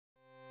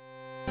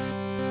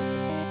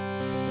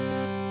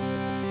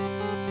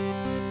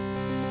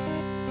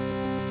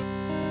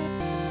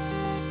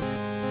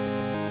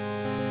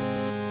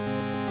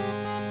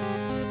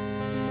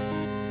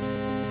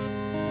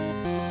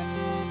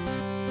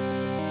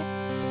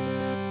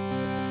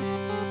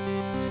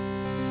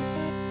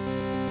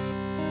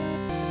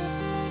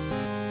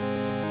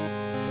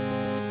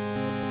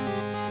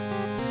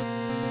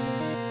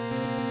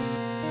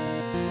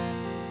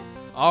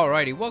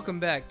Alrighty, welcome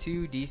back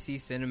to DC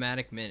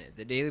Cinematic Minute,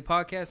 the daily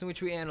podcast in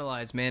which we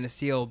analyze Man of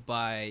Steel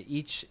by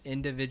each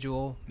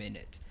individual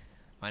minute.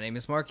 My name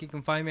is Mark. You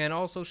can find me on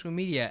all social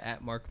media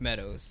at Mark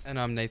Meadows. And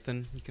I'm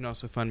Nathan. You can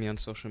also find me on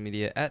social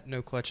media at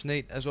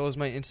NoClutchNate, as well as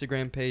my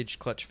Instagram page,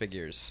 Clutch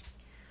Figures.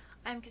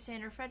 I'm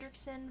Cassandra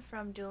Fredrickson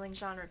from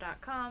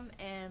DuelingGenre.com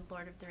and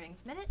Lord of the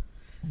Rings Minute.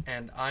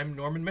 And I'm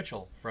Norman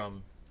Mitchell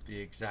from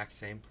the exact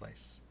same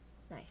place.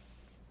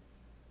 Nice.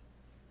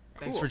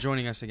 Thanks for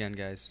joining us again,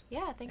 guys.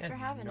 Yeah, thanks for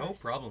having us.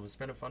 No problem. It's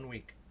been a fun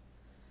week.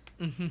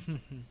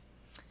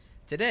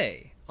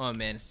 Today on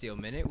Man of Steel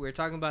Minute, we're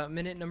talking about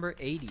minute number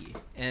 80.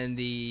 And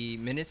the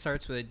minute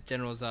starts with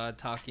General Zod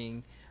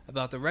talking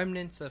about the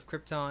remnants of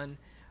Krypton.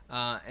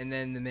 And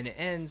then the minute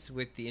ends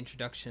with the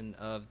introduction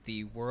of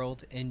the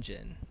World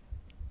Engine.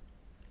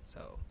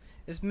 So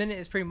this minute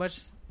is pretty much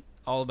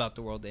all about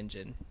the World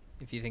Engine,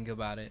 if you think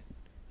about it.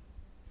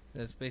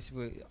 That's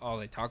basically all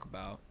they talk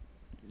about.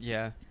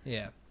 Yeah.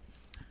 Yeah.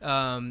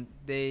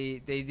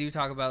 They do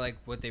talk about like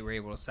what they were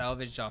able to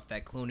salvage off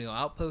that colonial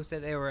outpost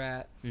that they were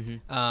at.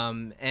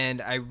 Mm-hmm.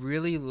 And I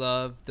really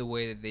love the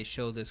way that they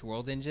show this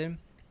World Engine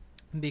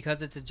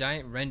because it's a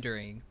giant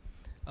rendering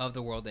of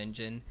the World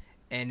Engine,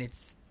 and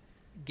it's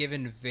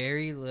given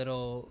very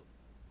little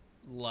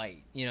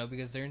light,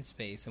 because they're in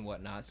space and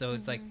whatnot. So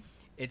it's like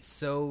it's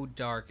so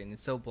dark and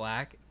it's so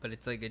black, but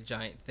it's like a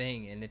giant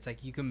thing, and it's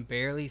like you can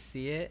barely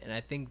see it, and I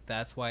think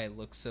that's why it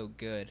looks so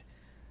good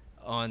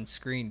on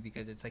screen,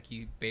 because it's like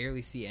you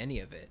barely see any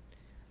of it.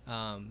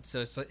 So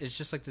it's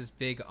just like this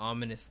big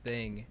ominous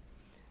thing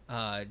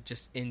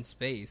just in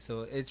space.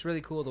 So it's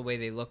really cool the way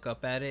they look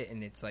up at it,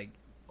 and it's like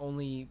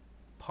only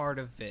part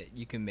of it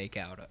you can make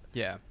out of.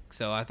 Yeah.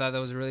 So I thought that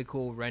was a really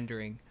cool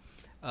rendering.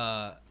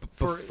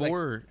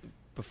 Before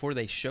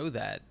they show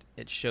that,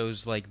 it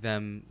shows like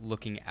them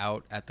looking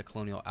out at the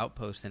colonial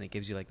outpost, and it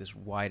gives you like this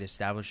wide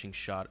establishing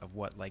shot of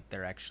what like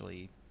they're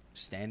actually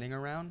standing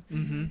around.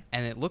 Mm-hmm.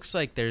 And it looks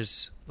like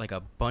there's like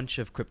a bunch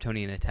of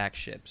Kryptonian attack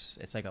ships.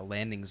 It's like a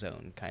landing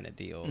zone kind of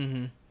deal,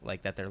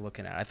 like that they're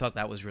looking at. I thought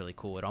that was really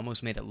cool. It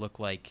almost made it look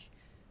like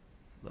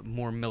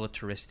more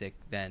militaristic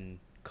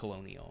than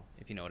colonial,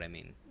 if you know what I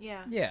mean.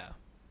 Yeah.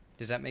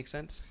 Does that make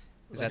sense?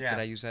 Did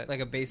I use that? Like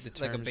a base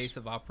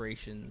of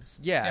operations.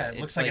 Yeah, it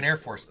looks like an Air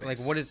Force base. Like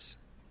what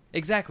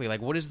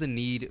is the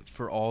need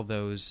for all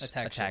those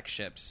attack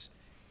ships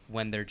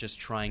when they're just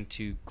trying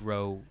to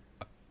grow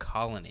a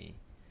colony?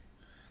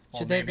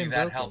 Well, maybe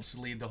that helps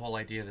lead the whole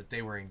idea that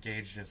they were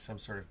engaged in some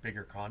sort of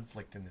bigger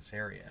conflict in this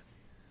area.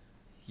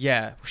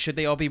 Yeah. Should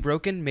they all be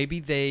broken? Maybe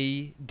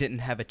they didn't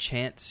have a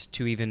chance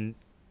to even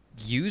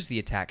use the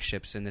attack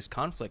ships in this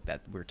conflict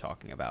that we're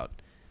talking about.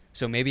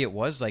 So maybe it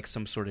was like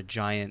some sort of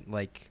giant,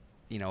 like,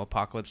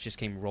 apocalypse just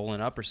came rolling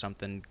up or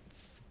something,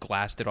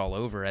 glassed it all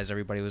over as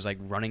everybody was like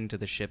running to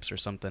the ships or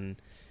something.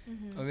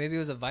 Mm-hmm. Or maybe it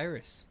was a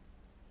virus.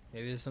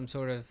 Maybe there's some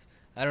sort of,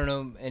 I don't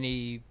know,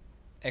 any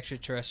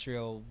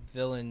extraterrestrial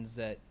villains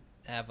that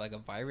have like a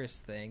virus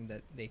thing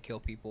that they kill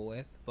people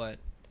with, but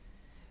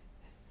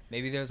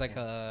maybe there's like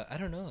I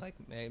don't know, like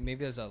maybe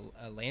there's a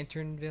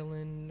lantern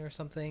villain or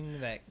something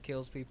that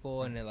kills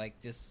people, and it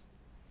like just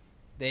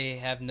they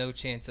have no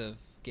chance of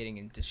getting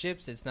into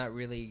ships. It's not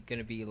really going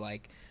to be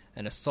like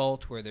an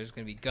assault where there's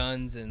going to be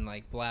guns and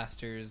like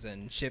blasters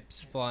and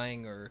ships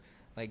flying or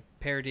like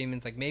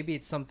parademons. Like maybe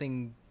it's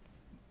something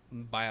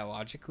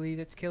biologically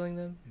that's killing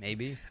them.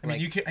 Maybe. I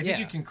mean, I think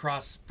you can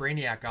cross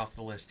Brainiac off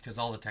the list because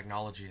all the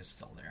technology is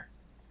still there.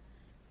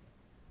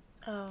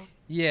 Oh.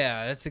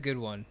 Yeah, that's a good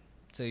one.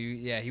 So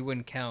he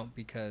wouldn't count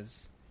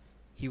because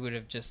he would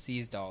have just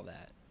seized all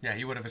that. Yeah,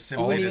 he would have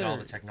assimilated all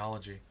the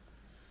technology.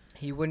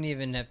 He wouldn't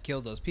even have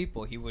killed those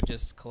people. He would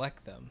just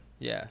collect them.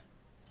 Yeah.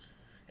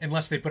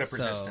 Unless they put up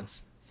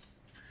resistance.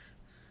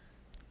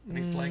 And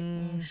he's like,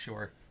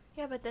 sure.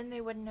 Yeah, but then they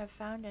wouldn't have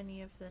found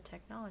any of the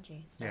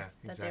technology stuff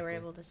that they were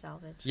able to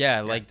salvage. Yeah,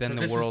 like then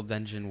the World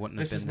Engine wouldn't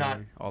have been there.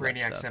 This is not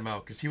Brainiac's MO,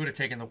 because he would have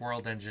taken the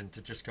World Engine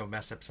to just go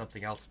mess up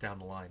something else down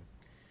the line.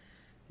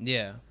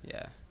 Yeah.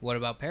 Yeah. What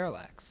about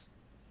Parallax?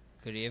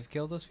 Could he have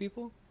killed those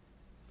people?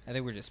 I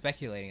think we're just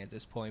speculating at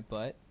this point,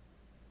 but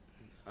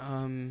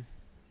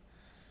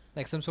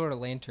like some sort of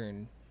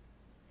lantern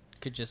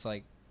could just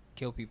like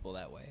kill people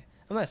that way.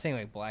 I'm not saying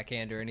like Black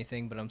Hand or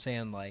anything, but I'm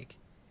saying like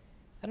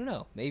I don't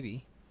know,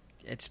 maybe.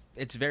 It's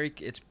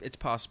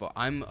possible.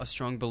 I'm a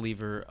strong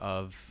believer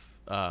of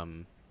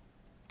the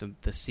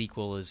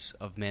sequel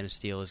of Man of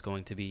Steel is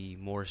going to be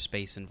more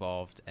space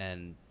involved,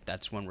 and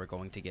that's when we're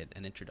going to get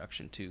an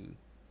introduction to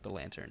the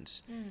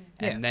lanterns,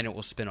 and then it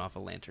will spin off a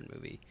lantern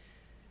movie.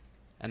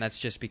 And that's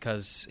just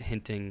because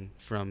hinting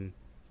from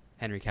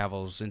Henry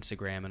Cavill's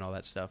Instagram and all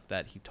that stuff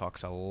that he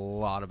talks a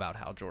lot about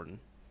Hal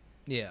Jordan.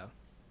 Yeah.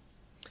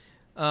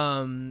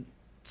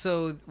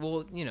 So,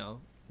 well,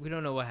 we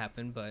don't know what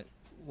happened, but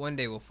one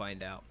day we'll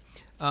find out.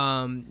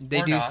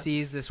 They do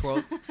seize this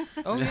world.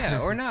 Oh, yeah,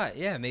 or not.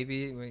 Yeah,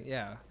 maybe,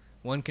 yeah.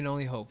 One can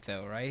only hope,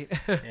 though, right?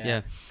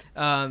 Yeah.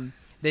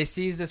 They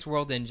seized this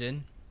World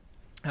Engine,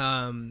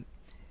 and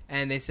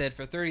they said,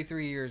 for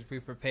 33 years, we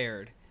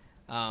prepared.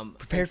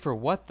 Prepared for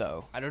what,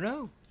 though? I don't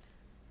know.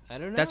 I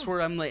don't know. That's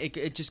where I'm like,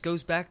 it just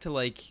goes back to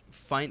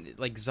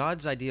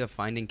Zod's idea of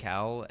finding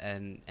Cal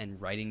and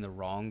righting the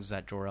wrongs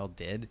that Jor-El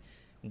did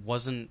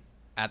wasn't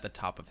at the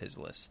top of his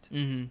list.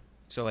 Mm-hmm.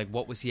 So like,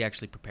 what was he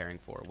actually preparing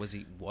for?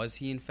 Was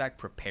he in fact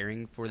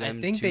preparing for them?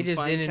 I think to they just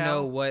find didn't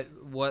Cal? know what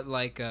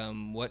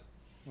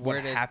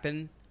what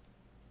happened.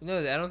 No,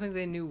 I don't think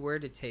they knew where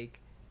to take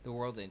the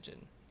World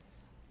Engine,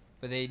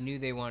 but they knew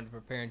they wanted to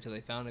prepare until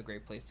they found a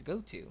great place to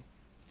go to.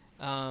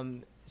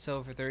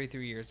 So for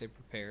 33 years they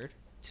prepared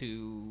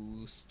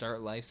to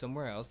start life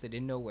somewhere else. They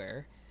didn't know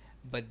where,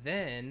 but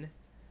then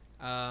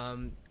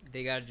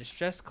they got a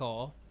distress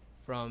call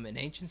from an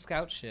ancient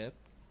scout ship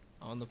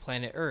on the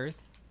planet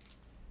Earth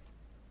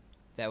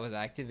that was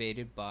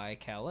activated by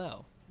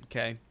Kal-El.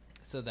 Okay.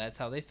 So that's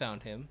how they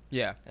found him.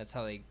 Yeah. That's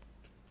how they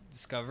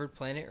discovered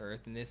planet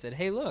Earth, and they said,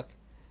 "Hey, look,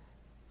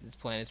 this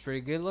planet's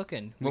pretty good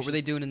looking." What were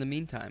they doing in the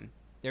meantime?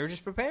 They were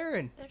just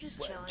preparing. They're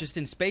just chilling. Just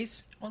in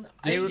space? Well,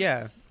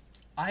 Yeah.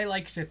 I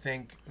like to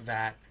think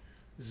that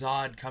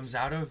Zod comes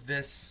out of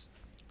this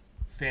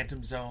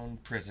Phantom Zone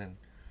prison.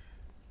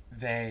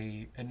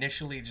 They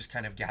initially just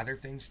kind of gather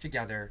things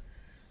together.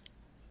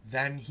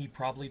 Then he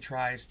probably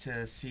tries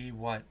to see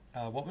what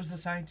was the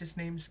scientist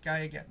name's guy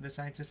again? The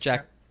scientist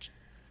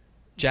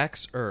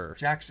Jax-Ur.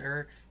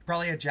 Jax-Ur.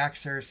 Probably had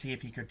Jax-Ur see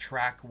if he could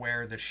track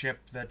where the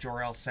ship that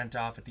Jor-El sent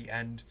off at the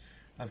end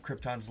of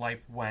Krypton's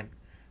life went.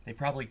 They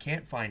probably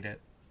can't find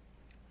it.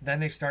 Then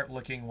they start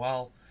looking,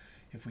 well,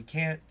 if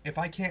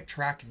I can't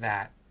track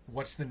that,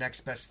 what's the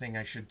next best thing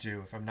I should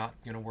do if I'm not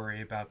going to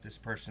worry about this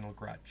personal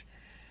grudge?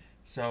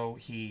 So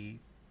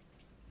he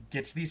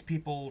gets these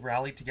people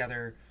rallied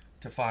together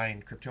to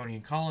find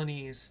Kryptonian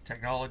colonies,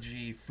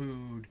 technology,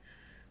 food,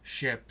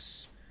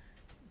 ships.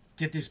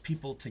 Get these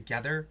people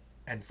together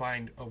and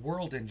find a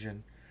world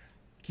engine.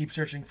 Keep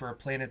searching for a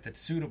planet that's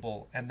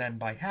suitable. And then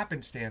by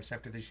happenstance,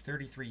 after these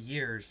 33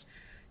 years,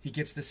 he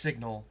gets the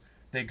signal.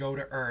 They go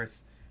to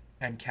Earth,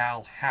 and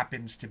Cal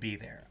happens to be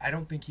there. I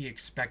don't think he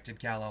expected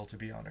Kal-El to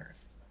be on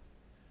Earth.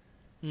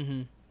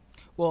 Mm-hmm.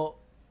 Well,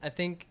 I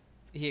think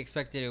he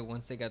expected it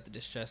once they got the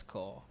distress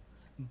call,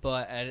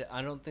 but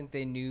I don't think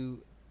they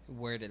knew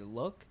where to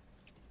look,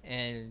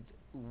 and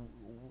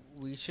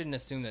we shouldn't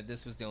assume that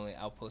this was the only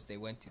outpost they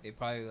went to. They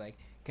probably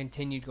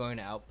continued going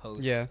to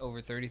outposts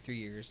over 33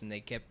 years, and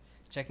they kept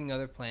checking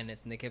other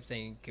planets, and they kept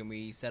saying, "Can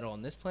we settle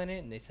on this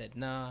planet?" And they said,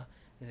 "Nah."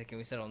 They said, "Can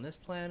we settle on this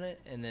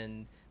planet?" And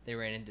then they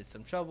ran into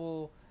some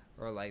trouble,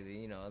 or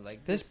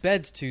this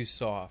bed's too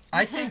soft.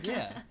 I think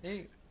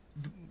the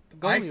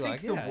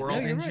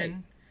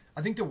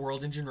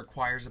world engine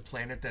requires a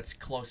planet that's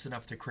close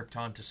enough to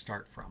Krypton to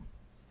start from.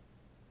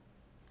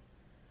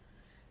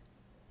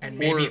 And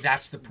maybe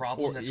that's the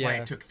problem. That's why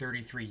it took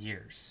 33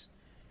 years.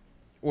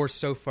 Or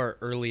so far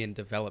early in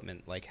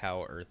development, like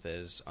how Earth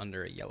is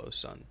under a yellow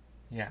sun.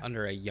 Yeah.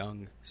 Under a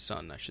young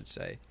sun, I should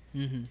say.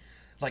 Mm-hmm.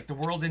 Like the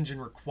world engine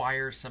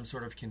requires some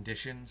sort of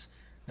conditions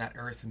that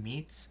Earth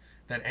meets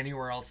that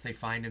anywhere else they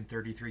find in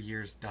 33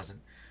 years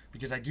doesn't.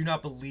 Because I do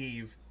not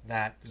believe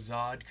that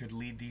Zod could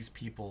lead these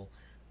people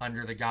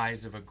under the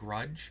guise of a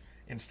grudge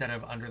instead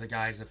of under the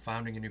guise of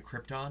founding a new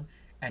Krypton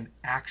and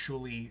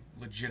actually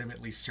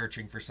legitimately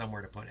searching for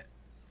somewhere to put it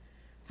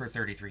for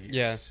 33 years.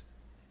 Yeah,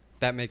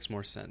 that makes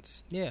more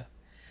sense. Yeah.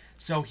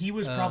 So he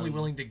was probably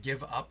willing to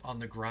give up on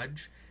the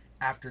grudge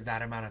after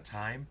that amount of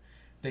time.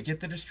 They get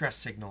the distress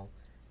signal.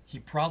 He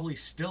probably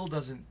still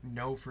doesn't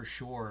know for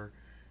sure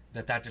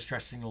that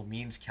distress signal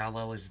means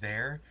Kal-El is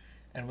there.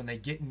 And when they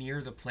get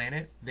near the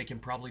planet, they can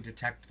probably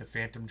detect the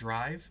Phantom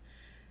Drive.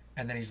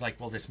 And then he's like,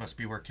 well, this must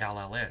be where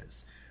Kal-El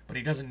is. But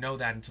he doesn't know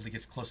that until he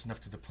gets close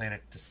enough to the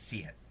planet to see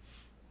it.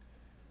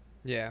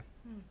 Yeah.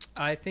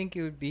 I think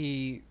it would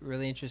be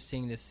really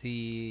interesting to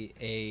see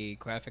a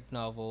graphic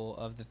novel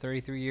of the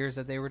 33 years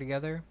that they were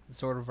together, the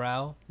Sword of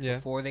Rao,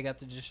 before they got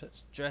the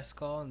distress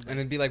call. And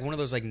it'd be like one of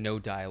those no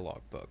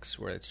dialogue books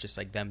where it's just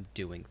them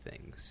doing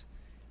things.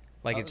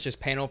 It's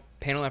just panel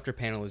after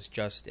panel is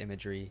just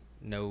imagery,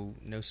 no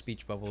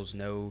speech bubbles,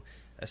 no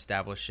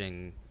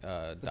establishing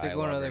dialogue. But they're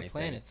going to other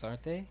planets,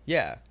 aren't they?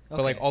 Yeah,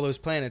 okay. But all those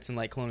planets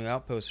and Colonial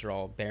Outposts are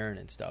all barren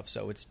and stuff,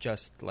 so it's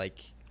just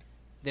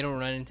they don't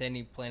run into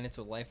any planets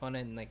with life on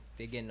it, and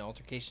they get an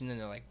altercation, and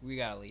they're like, "We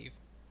gotta leave."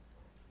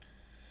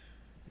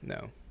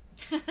 No.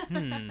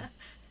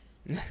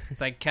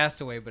 It's like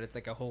Castaway, but it's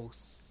like a whole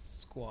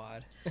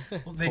squad.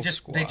 Well, they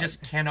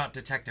just cannot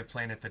detect a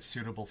planet that's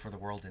suitable for the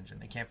world engine.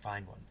 They can't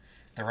find one.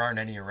 There aren't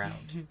any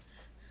around.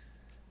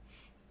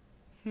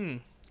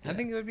 I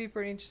think it would be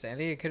pretty interesting. I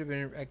think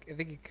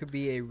it could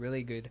be a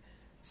really good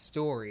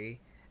story,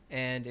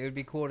 and it would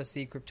be cool to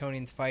see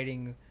Kryptonians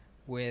fighting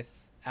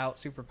without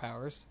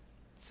superpowers.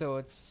 So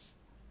it's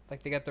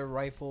they got their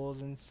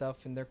rifles and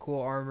stuff and their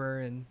cool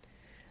armor, and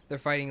they're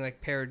fighting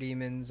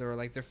parademons or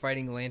they're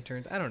fighting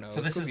lanterns. I don't know.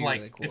 So this is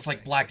really cool it's thing.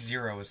 Like Black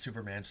Zero, a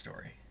Superman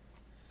story.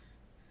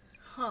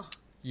 Huh.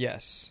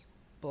 Yes.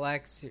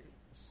 Black Zero.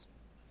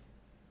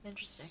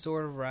 Interesting.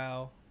 Sword of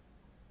Rao.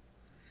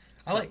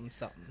 Something.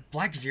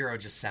 Black Zero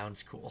just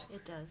sounds cool.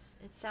 It does.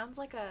 It sounds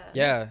like a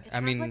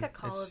like a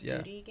Call of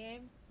Duty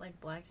game,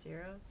 like Black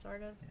Zero,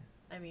 sort of.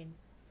 I mean,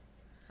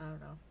 I don't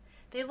know.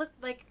 They look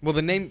like Well,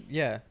 the name,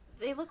 yeah.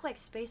 they look like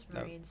Space No.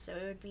 Marines, so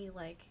it'd be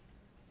like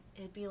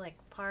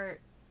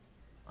part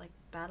like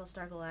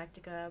Battlestar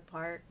Galactica,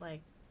 part like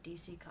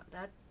DC.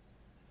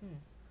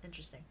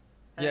 Interesting.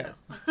 I don't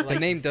know. The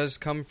name does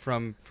come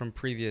from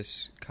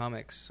previous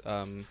comics.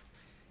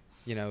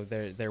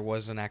 There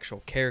was an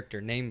actual character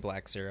named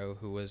Black Zero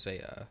who was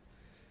a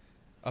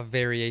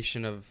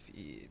variation of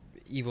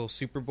evil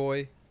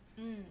Superboy.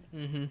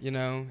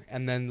 Mm-hmm.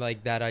 And then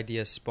like that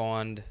idea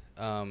spawned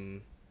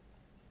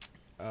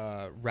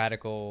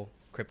radical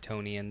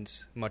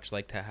Kryptonians, much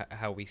like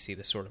how we see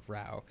the Sword of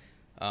Rao.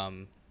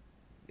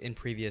 In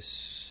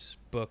previous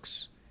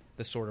books,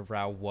 the Sword of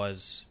Rao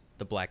was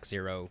the Black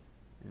Zero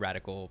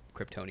radical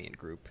Kryptonian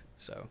group.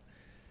 So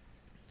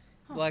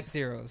Black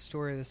Zero,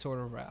 Story of the Sword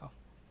of Rao.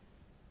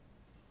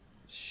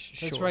 Let's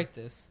sure. write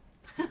this.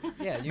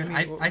 Yeah,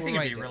 I think it'd be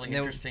write a really it.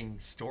 interesting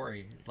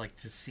story, like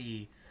to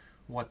see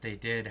what they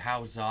did,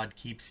 how Zod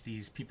keeps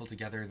these people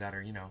together that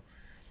are,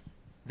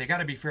 they got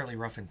to be fairly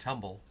rough and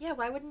tumble. Yeah,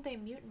 why wouldn't they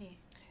mutiny?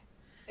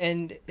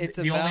 And it's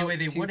The about only way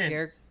they two wouldn't-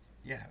 characters.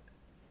 Yeah,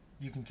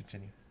 you can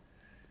continue.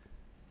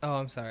 Oh,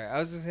 I'm sorry. I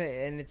was just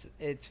saying, and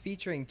it's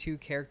featuring two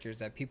characters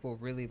that people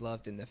really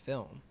loved in the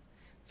film.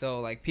 So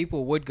like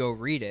people would go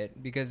read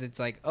it because it's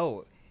like,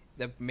 oh,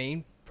 the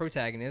main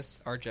protagonists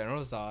are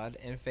General Zod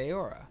and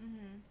Feora.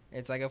 Mm-hmm.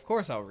 It's like, of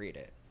course I'll read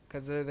it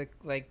because they're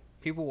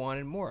people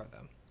wanted more of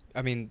them.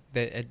 I mean,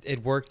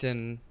 it worked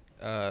in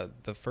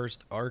the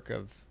first arc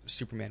of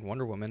Superman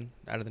Wonder Woman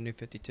out of the New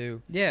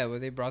 52. Yeah,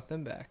 but they brought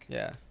them back.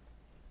 Yeah.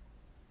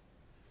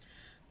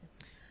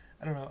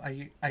 I don't know.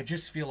 I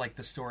just feel like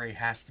the story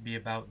has to be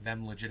about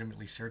them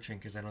legitimately searching,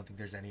 because I don't think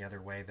there's any other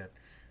way that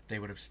they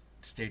would have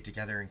stayed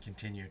together and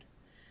continued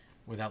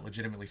without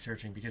legitimately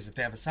searching. Because if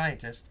they have a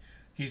scientist,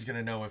 he's going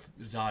to know if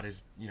Zod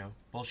is,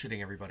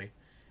 bullshitting everybody.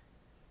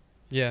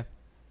 Yeah.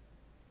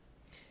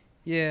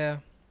 Yeah.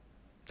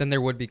 Then there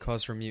would be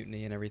cause for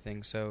mutiny and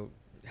everything. So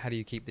how do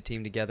you keep the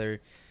team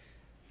together?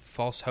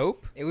 False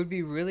hope? It would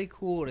be really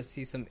cool to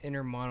see some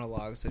inner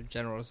monologues of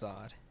General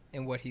Zod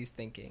and what he's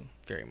thinking.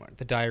 Very much.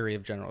 The Diary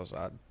of General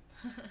Zod.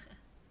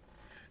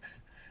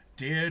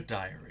 Dear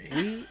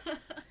diary.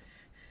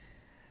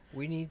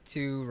 We need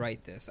to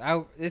write this.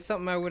 It's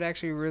something I would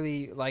actually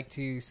really like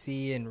to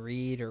see and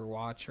read or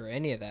watch or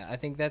any of that. I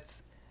think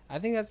this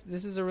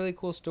is a really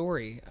cool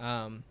story.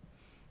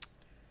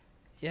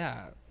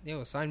 Yeah,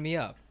 sign me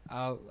up.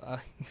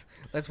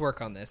 Let's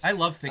work on this. I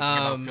love thinking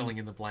about filling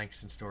in the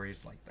blanks in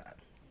stories like that.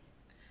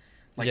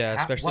 Yeah,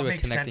 especially what with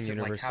makes connecting sense of,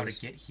 universes. how to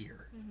get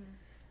here. Mm-hmm.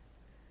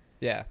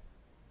 Yeah.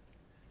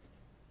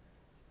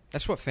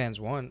 That's what fans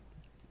want.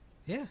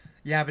 Yeah.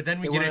 Yeah, but then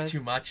we They get wanna- it too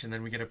much, and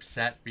then we get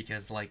upset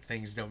because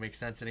things don't make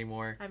sense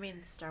anymore. I mean,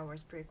 the Star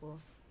Wars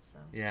prequels. So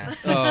Yeah.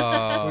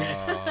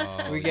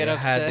 Oh, We get you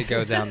had upset. to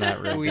go down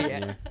that road. we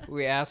didn't you?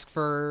 we ask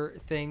for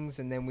things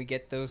and then we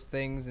get those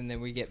things and then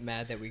we get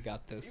mad that we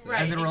got those things.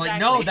 Right. And then we're like,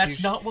 exactly. no,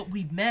 that's not what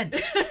we meant.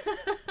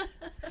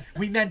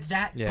 We meant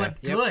that, Yeah. but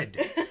Yep. good.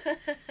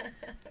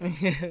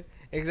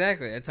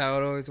 Exactly. That's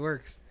how it always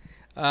works.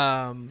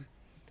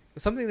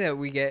 Something that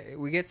we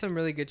get some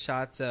really good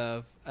shots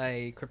of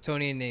a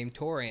Kryptonian named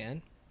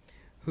Toran,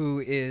 who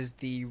is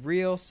the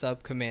real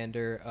sub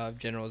commander of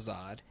General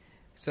Zod.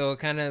 So it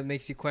kind of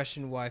makes you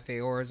question why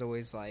Feora is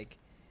always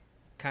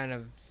kind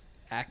of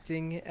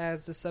acting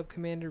as the sub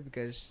commander,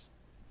 because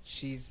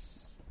she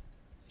is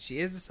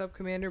the sub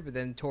commander, but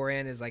then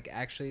Toran is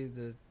actually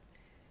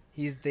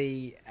he's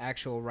the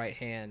actual right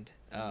hand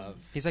of.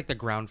 He's like the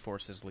ground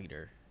forces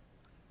leader.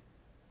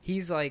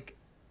 He's like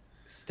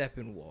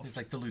Steppenwolf. He's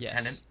like the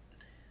lieutenant.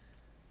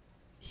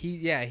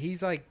 Yes.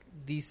 He's like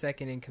the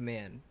second in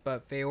command,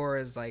 but Feora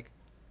is like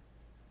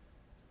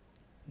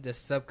the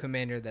sub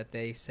commander that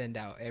they send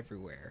out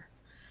everywhere.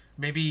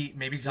 Maybe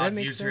that Zod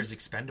make views her as sense?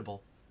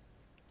 expendable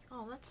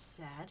Oh, that's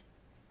sad.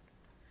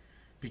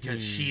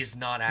 because she's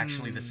not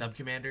actually the sub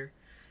commander,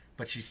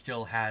 but she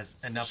still has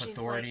So enough she's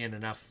authority and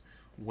enough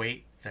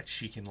weight that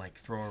she can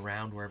throw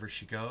around wherever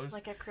she goes.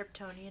 Like a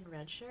Kryptonian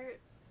red shirt.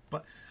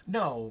 But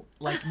no,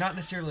 not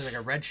necessarily like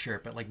a red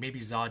shirt, but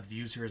maybe Zod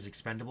views her as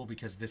expendable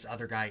because this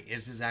other guy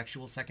is his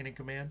actual second in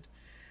command.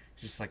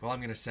 She's just like, well, I'm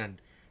going to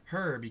send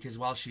her because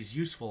while she's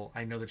useful,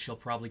 I know that she'll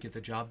probably get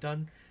the job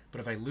done.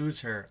 But if I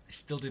lose her, I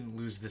still didn't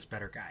lose this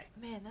better guy.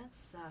 Man, that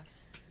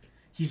sucks.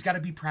 He's got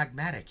to be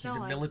pragmatic. He's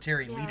No, a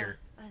military yeah, leader.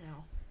 I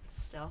know.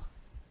 Still.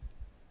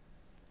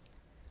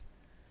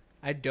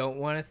 I don't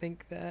want to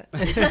think that,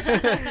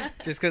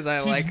 just because I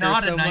He's like her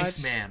not so a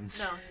nice much. man.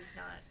 No, he's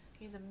not.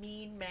 He's a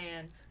mean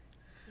man.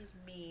 He's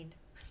mean.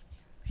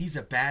 He's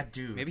a bad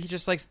dude. Maybe he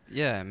just likes.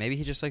 Yeah, maybe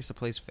he just likes to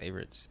place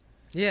favorites.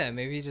 Yeah,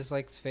 maybe he just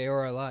likes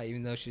Feora a lot,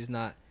 even though she's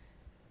not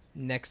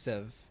next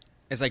of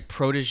It's like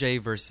protege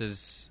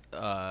versus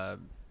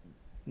second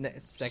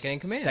in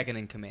command. Second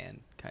in command,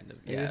 kind of.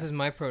 Hey, Yeah. this is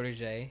my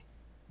protege,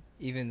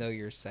 even though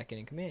you're second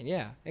in command.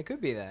 Yeah, it could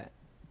be that.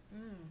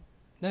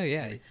 No,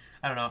 yeah.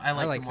 I don't know. I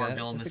like like the more that.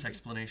 villainous That's a good-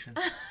 explanation.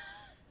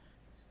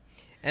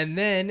 And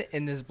then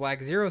in this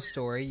Black Zero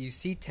story, you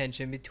see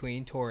tension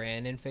between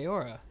Toran and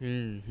Feora,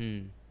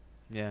 Mm-hmm.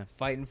 Yeah.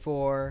 fighting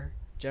for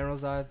General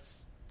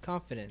Zod's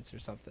confidence or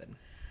something.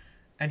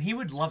 And he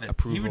would love it. He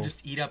Approval. would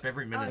just eat up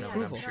every minute of it, I'm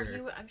Approval.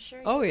 sure. I'm sure.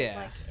 He Oh, would,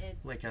 yeah.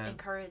 Like a-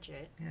 encourage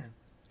it. Yeah.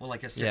 Well,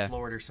 like a Sith Yeah.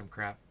 Lord or some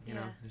crap. You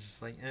know, Yeah. it's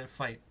just like,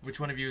 fight. Which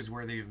one of you is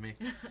worthy of me?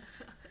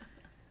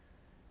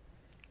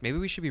 Maybe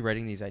we should be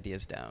writing these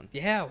ideas down.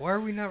 Yeah, why are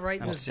we not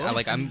writing I'm this se- book?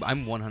 like I'm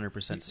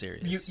 100%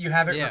 serious. You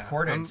have it Yeah,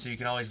 recorded, I'm- so you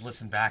can always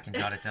listen back and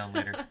jot it down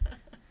later.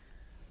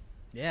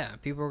 Yeah,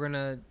 people are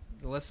gonna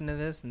listen to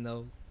this and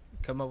they'll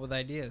come up with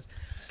ideas.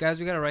 Guys,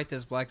 we gotta write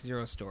this Black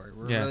Zero story.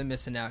 We're Yeah. really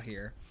missing out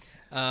here,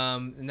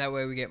 and that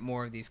way we get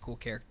more of these cool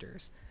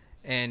characters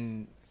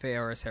and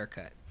Feora's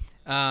haircut.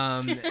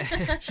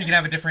 She can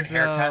have a different So-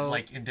 haircut,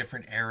 like in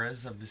different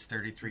eras of this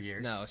 33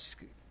 years. No, There she's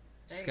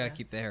you gotta go.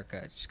 keep the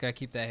haircut. She's gotta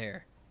keep that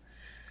hair.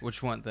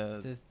 Which one?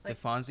 The This-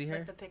 Fonzie hair?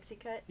 Like the pixie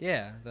cut.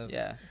 Yeah,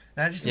 Yeah.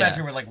 And I just Yeah.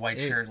 imagine her like white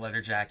It- shirt,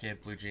 leather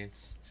jacket, blue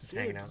jeans, just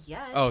hanging out.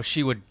 Yes. Oh,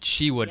 she would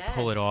pull it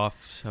Yes.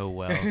 off so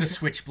well. The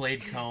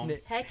switchblade comb,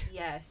 Heck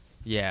yes.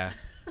 Yeah.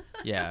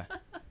 Yeah.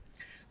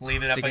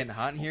 leaning Is up, it getting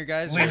hot in here,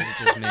 guys? Or lean- is it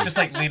just me? just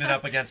like leaning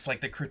up against like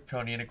the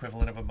Kryptonian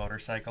equivalent of a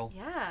motorcycle.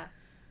 Yeah.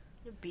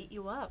 It'll beat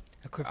you up.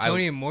 a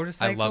Kryptonian I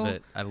motorcycle. love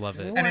it. I love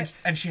it. What?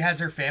 And she has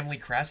her family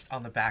crest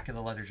on the back of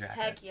the leather jacket.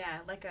 Heck yeah.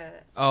 Like a.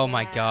 Oh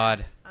my yeah,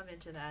 God. I'm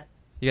into that.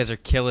 You guys are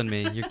killing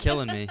me. You're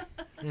killing me.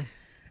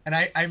 And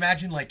I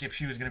imagine like if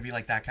she was gonna be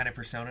like that kind of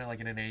persona, like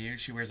in an AU,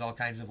 she wears all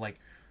kinds of like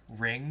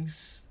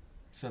rings,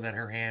 so that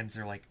her hands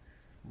are like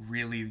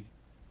really,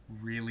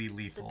 really The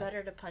lethal.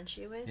 better to punch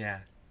you with. Yeah,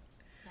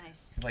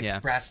 Nice. like Yeah.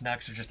 brass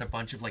knucks are just a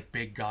bunch of like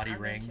big gaudy I'm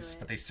into rings, it.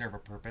 but they serve a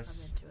I'm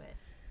purpose. into it.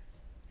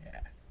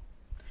 Yeah,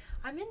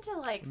 I'm into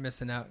like We're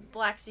missing out.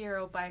 Black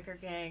Zero biker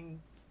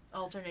gang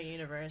alternate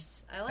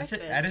universe. I like that's this.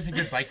 it. That is a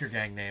good biker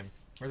gang name.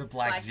 We're the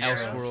Black Black Zeros.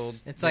 Zeros.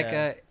 Elseworld.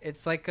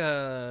 It's like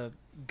a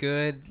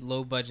good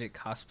low budget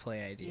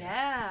cosplay idea.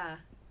 Yeah.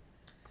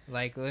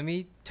 Like, let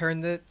me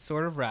turn the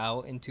sort of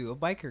route into a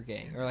biker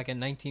gang, or like a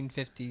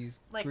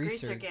 1950s Like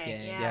Greaser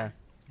gang, yeah. Yeah.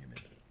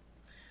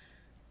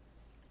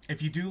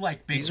 If you do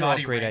like big These are all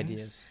gaudy great rings,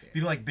 ideas. if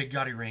you do like big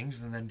gaudy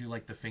rings and then do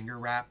like the finger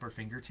wrap or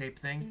finger tape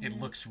thing, Mm-hmm. it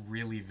looks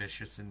really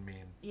vicious and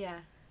mean. Yeah.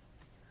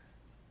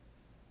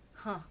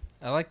 Huh.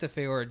 I like the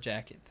Feora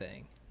jacket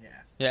thing.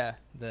 Yeah.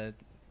 Yeah.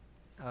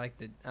 I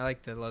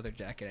like the leather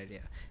jacket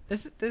idea.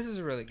 This is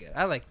really good.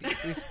 I like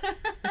these.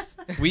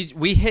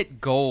 We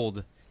hit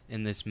gold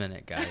in this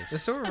minute, The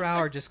guys. Sword Rao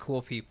are just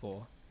cool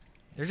people.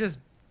 They're just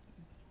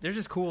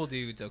cool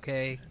dudes,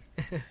 okay?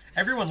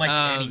 Everyone likes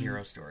Um,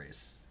 anti-hero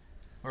stories.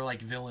 Or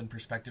like villain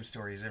perspective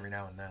stories every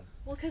now and then.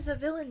 Well, because the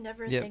villain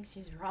never Yep. thinks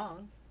he's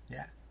wrong.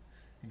 Yeah.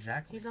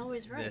 Exactly. He's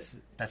always right.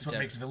 That's what Jeff-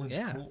 makes villains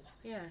yeah. cool.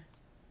 Yeah.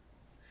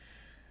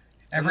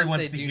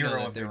 Everyone's they the do know hero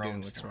that of they're their doing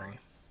own what's story.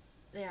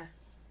 Yeah.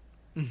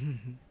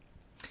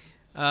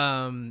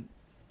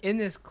 In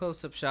this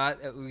close-up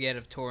shot that we get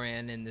of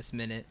Toran in this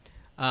minute,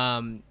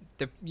 it's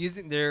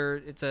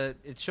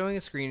showing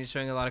a screen. It's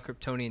showing a lot of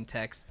Kryptonian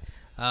text.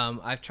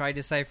 I've tried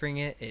deciphering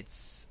it.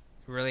 It's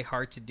really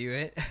hard to do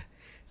it,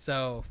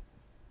 so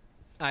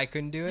I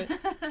couldn't do it.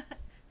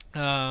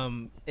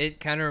 It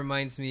kind of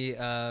reminds me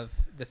of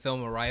the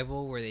film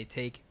Arrival, where they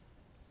take.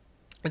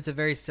 It's a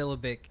very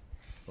syllabic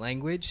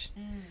language,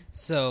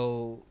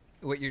 so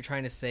what you're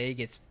trying to say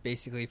gets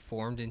basically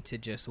formed into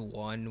just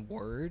one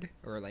word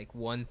or like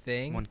one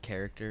thing, One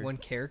character. one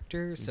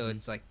character. So Mhm.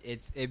 it's like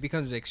it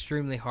becomes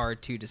extremely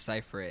hard to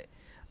decipher it.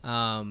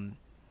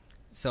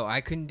 So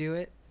I couldn't do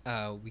it.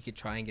 We could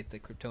try and get the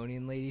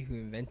Kryptonian lady who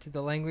invented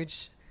the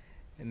language,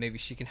 and maybe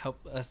she can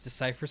help us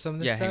decipher some of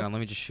this Yeah, stuff. hang on. Let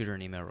me just shoot her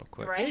an email real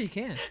quick. Right? Yeah, you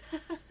can.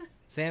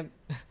 Sam,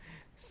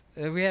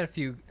 we had a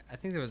few. I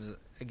think there was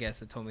a guest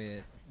that told me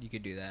that you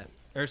could do that,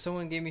 or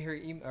someone gave me her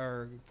email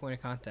or point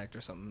of contact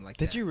or something like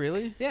that. Did you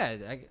really? Yeah,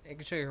 I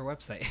can show you her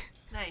website.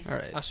 Nice. All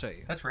right. I'll show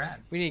you. That's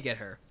rad. We need to get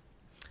her.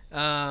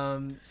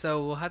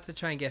 So we'll have to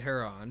try and get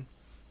her on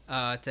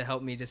to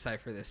help me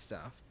decipher this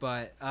stuff.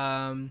 But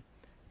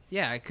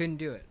yeah, I couldn't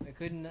do it. I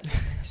couldn't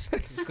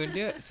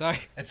do it. Sorry.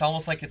 It's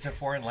almost like it's a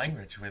foreign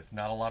language with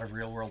not a lot of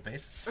real world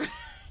basis.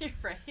 You're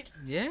right.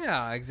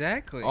 Yeah,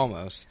 exactly.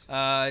 Almost.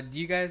 Do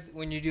you guys,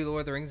 when you do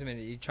Lord of the Rings a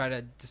minute, you try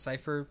to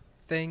decipher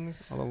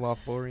things? All the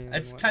Lothlorien.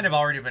 It's kind of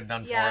already been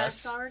done Yeah, for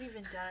it's us. already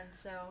been done,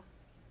 so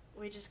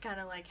we just kind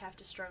of like have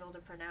to struggle to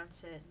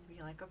pronounce it and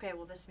be like, okay,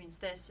 well this means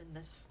this in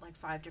this like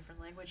 5 different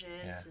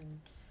languages, Yeah. and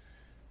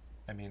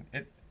I mean,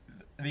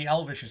 the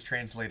Elvish is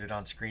translated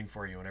on screen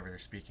for you whenever they're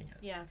speaking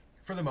it. yeah.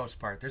 For the most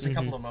part. There's a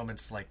couple of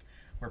moments like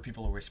where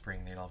people are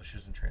whispering the Elvish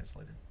isn't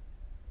translated.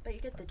 But you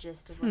get the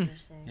gist of what they're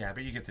saying. Yeah,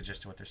 but you get the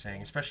gist of what they're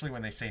saying, especially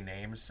when they say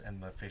names and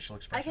the facial I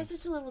expressions. guess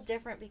it's a little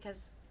different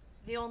because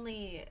the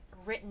only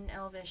written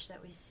Elvish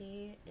that we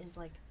see is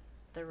like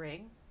the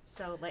ring.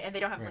 So like, and they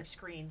don't have Right. like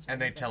screens. or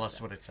and they anything, tell us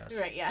so- what it says.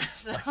 Right. Yeah.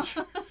 So.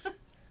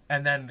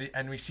 And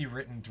then we see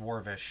written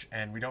Dwarvish,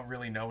 and we don't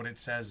really know what it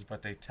says,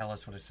 but they tell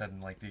us what it said in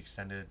like the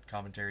extended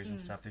commentaries and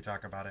stuff. They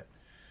talk about it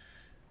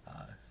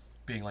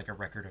being like a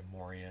record of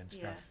Moria and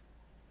stuff.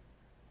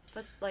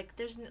 But like,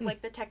 there's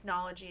like the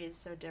technology is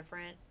so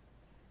different.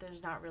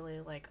 There's not really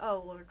like, oh,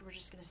 we're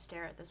just gonna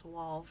stare at this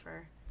wall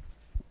for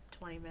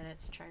 20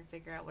 minutes and try and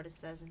figure out what it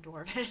says in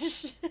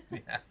Dwarvish.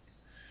 Yeah.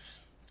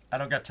 I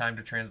don't got time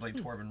to translate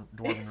Dwarven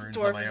runes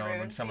on Dwarven my own when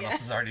runes, someone yeah.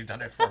 else has already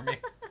done it for me.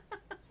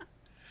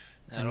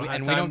 And we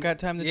don't got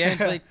time to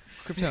translate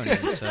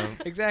Kryptonian, so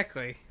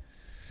Exactly.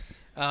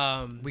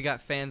 we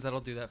got fans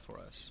that'll do that for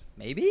us.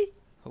 Maybe?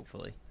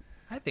 Hopefully.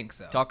 I think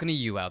so. Talking to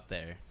you out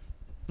there.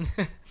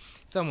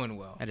 Someone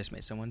will. I just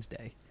made someone's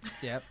day.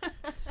 Yep.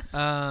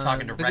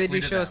 Talking but directly they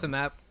do to show us a them.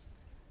 map.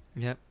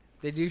 Yep.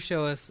 They do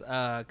show us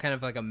kind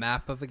of like a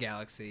map of the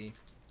galaxy,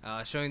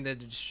 showing that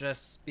the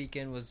distress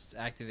beacon was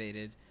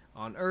activated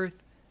on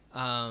Earth,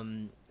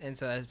 and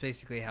so that's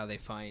basically how they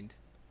find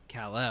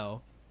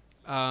Kal-El.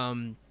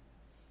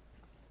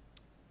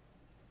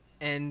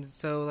 And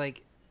so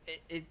like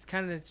it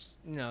kind of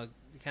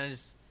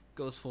just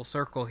goes full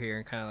circle here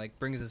and kind of like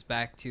brings us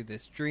back to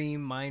this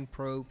dream mind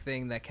probe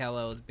thing that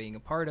Kal-El is being a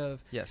part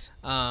of. Yes.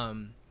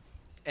 And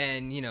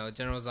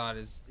General Zod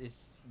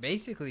is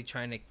basically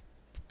trying to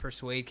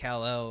persuade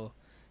Kal-El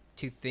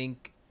to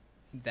think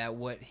that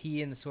what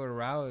he and the Sword of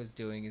Ra is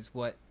doing is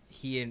what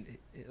he and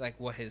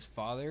what his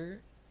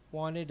father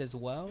wanted as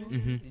well.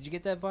 Mm-hmm. Did you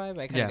get that vibe?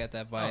 I kind of got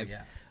that Oh, vibe.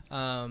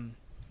 yeah.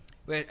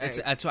 But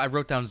That's why I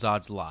wrote down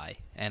Zod's lie,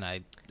 and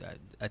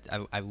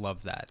I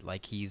love that.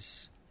 Like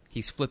he's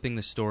flipping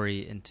the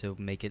story into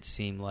make it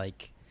seem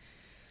like,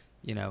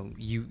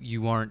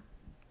 you aren't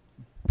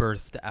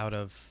birthed out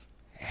of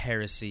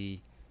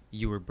heresy.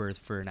 You were birthed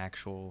for an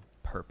actual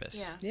purpose.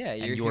 Yeah.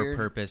 yeah, And your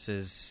purpose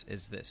is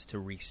this, to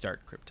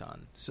restart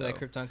Krypton. so that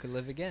Krypton could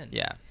live again.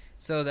 Yeah.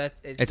 So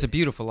It's a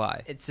beautiful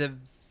lie. It's a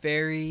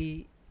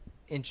very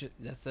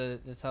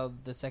that's how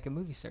the second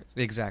movie starts.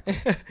 Exactly.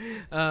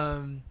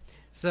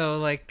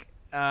 So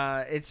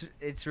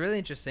it's really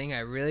interesting. I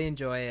really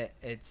enjoy it.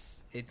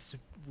 It's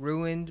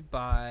ruined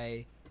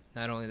by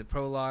not only the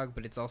prologue,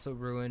 but it's also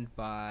ruined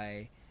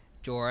by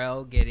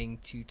Jor-El getting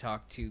to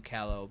talk to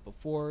Kal-El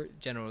before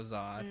General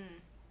Zod.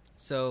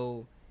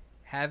 So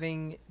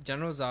having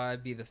General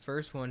Zod be the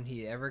first one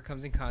he ever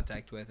comes in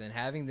contact with and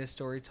having this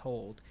story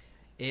told,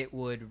 it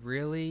would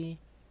really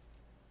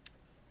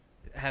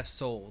have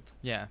sold.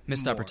 Yeah.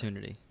 Missed More.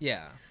 opportunity.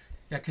 Yeah.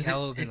 Yeah, because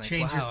Kal-El would it be like,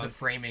 changes wow. the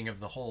framing of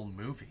the whole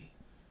movie.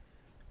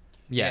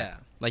 Yeah.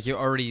 Like you're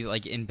already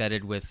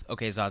embedded with,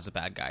 okay, Zod's a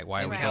bad guy.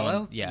 Why are And we Kal-El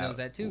going? Yeah. knows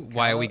that too.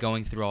 Why are we Kal-El-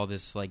 going through all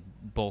this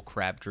bull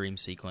crap dream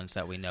sequence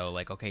that we know?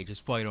 Like, okay,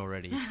 just fight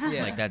already.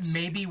 Yeah. Like that's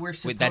Maybe we're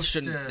supposed that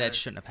to.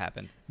 shouldn't have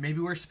happened. Maybe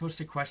we're supposed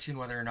to question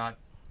whether or not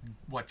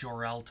what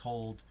Jor-El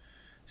told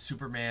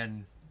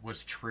Superman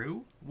was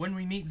true when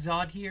we meet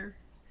Zod here.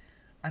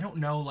 I don't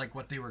know,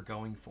 what they were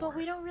going for. But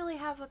we don't really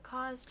have a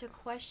cause to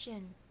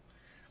question.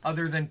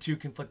 Other than two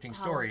conflicting Holodeck.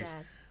 stories,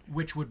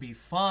 which would be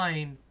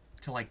fine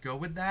to go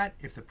with that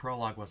if the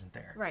prologue wasn't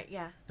there. Right,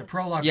 yeah. The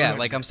prologue. Yeah,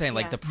 ruins it. I'm saying,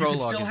 Yeah. the You can prologue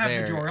still is have the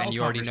there, Jor-El and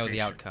you already know the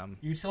conversation. outcome.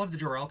 You can still have the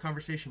Jor-El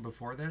conversation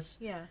before this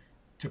Yeah.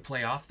 to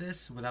play off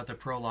this without the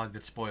prologue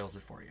that spoils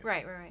it for you.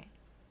 Right.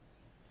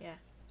 Yeah.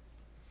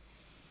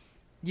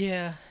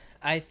 Yeah,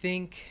 I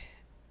think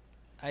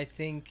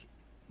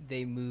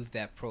they moved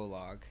that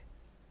prologue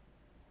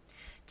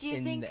Do you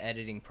in think the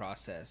editing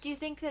process. Do you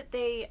think that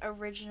they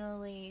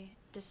originally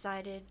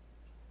decided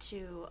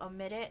to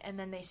omit it and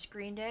then they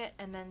screened it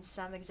and then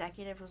some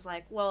executive was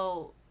like,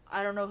 "Well,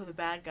 I don't know who the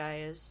bad guy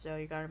is, so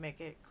you got to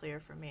make it clear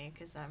for me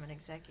because I'm an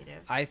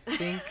executive." I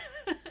think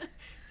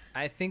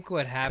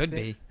what happened.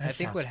 be. I That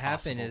think what sounds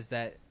happened possible. is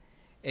that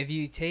if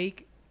you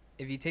take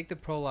the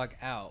prologue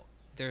out,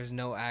 there's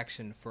no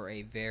action for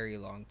a very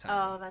long time.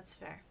 Oh, that's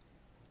fair.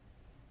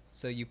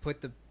 So you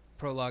put the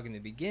prologue in the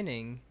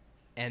beginning,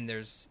 and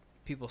there's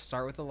people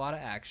start with a lot of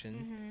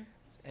action,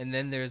 and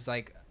then there's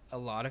a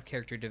lot of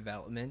character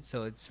development,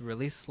 so it's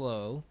really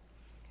slow,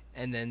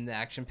 and then the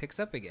action picks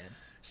up again.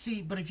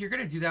 See, but if you're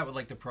going to do that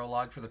with the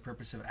prologue for the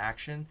purpose of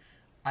action,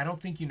 I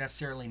don't think you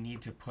necessarily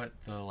need to put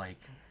the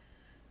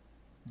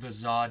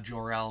Zod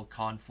Jor-El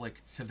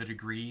conflict to the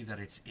degree that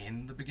it's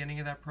in the beginning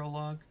of that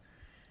prologue.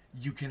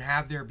 You can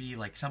have there be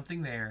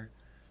something there,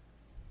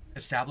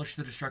 establish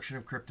the destruction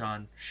of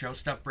Krypton, show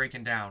stuff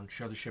breaking down,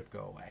 show the ship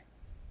go away.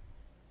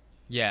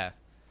 Yeah.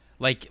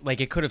 Like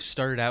it could have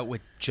started out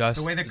with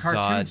just The way the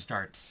cartoon Zod.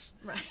 starts.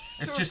 Right.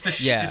 It's just the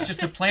Yeah. it's just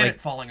the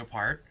planet falling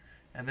apart,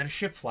 and then a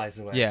ship flies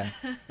away. Yeah.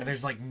 And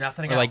there's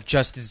nothing Or else.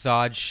 just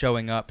Zod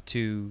showing up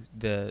to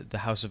the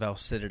House of El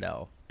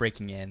Citadel,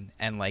 breaking in,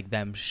 and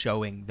them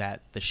showing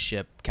that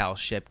the Cal's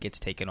ship gets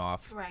taken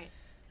off. Right.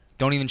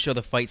 Don't even show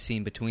the fight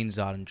scene between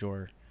Zod and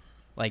Jor.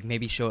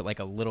 Maybe show it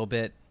a little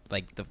bit,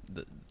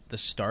 the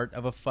start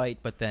of a fight,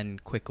 but then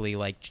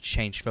quickly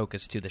change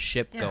focus to the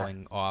ship Yeah.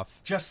 going off.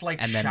 Just and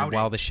then shouting.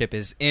 while the ship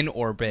is in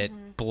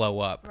orbit, blow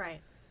up. Right.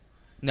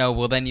 No,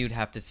 well then you'd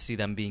have to see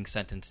them being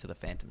sentenced to the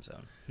Phantom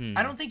Zone.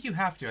 I don't think you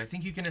have to. I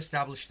think you can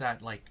establish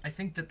that. I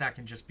think that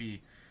can just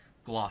be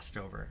glossed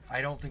over.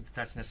 I don't think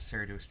that's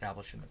necessary to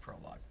establish in the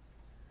prologue.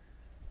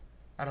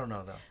 I don't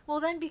know though. Well,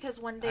 then because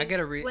when I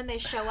gotta when they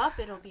show up,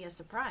 it'll be a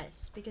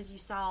surprise because you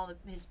saw all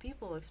his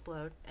people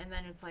explode, and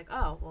then it's like,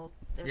 oh, well,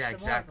 there's Yeah, some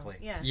exactly. more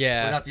of them.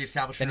 Yeah. Without the Then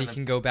establishment he of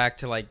can go back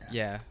to like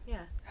Yeah.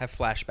 have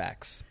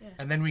flashbacks.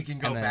 and then we can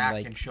go and then, back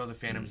like- and show the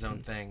Phantom Zone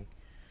thing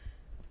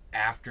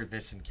after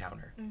this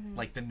encounter.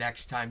 Like the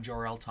next time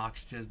Jor-El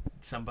talks to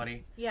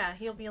somebody. Yeah,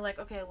 he'll be like,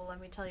 okay, well,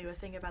 let me tell you a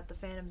thing about the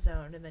Phantom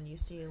Zone, and then you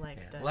see like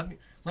Yeah. the.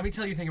 Let me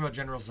tell you a thing about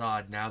General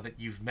Zod now that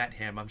you've met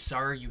him. I'm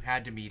sorry you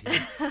had to meet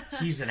him.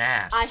 He's an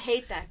ass. I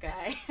hate that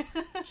guy.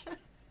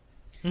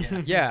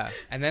 Yeah,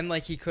 and then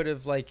like he could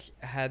have like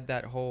had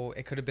that whole.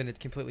 It could have been a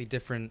completely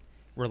different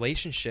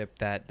relationship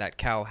that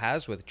Cal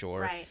has with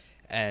Jor. Right.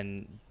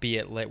 And be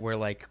it where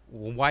like,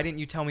 well, why didn't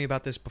you tell me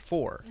about this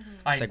before?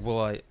 I- It's like,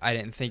 well, I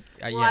didn't think.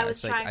 Well, yeah, I was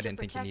it's like trying I to didn't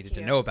think you protect needed to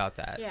you. know about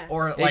that. Yeah.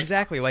 Or like,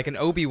 Exactly, like an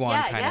Obi-Wan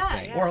Yeah, kind yeah, of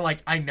thing. yeah. or like,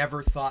 I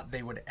never thought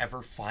they would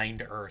ever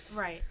find Earth.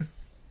 Right.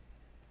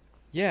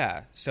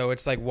 Yeah, so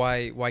it's like,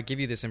 why give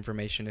you this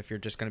information if you're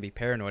just going to be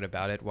paranoid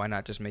about it? Why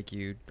not just make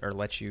you or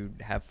let you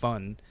have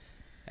fun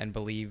and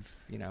believe,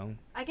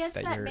 I guess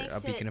that that you're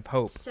makes a beacon it of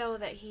hope? so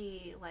that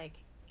he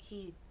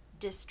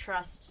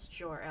distrusts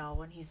Jor-El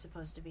when he's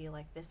supposed to be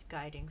like this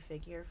guiding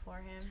figure for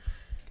him.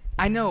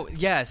 I know,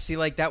 yeah. See,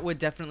 like that would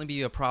definitely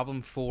be a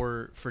problem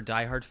for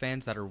diehard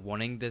fans that are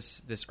wanting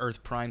this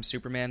Earth Prime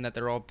Superman that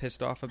they're all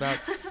pissed off about.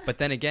 But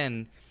then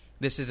again,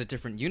 this is a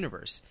different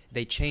universe.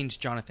 They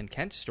changed Jonathan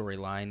Kent's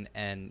storyline,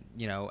 and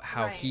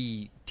how Right.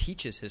 he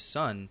teaches his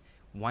son.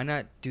 Why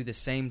not do the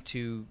same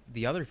to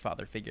the other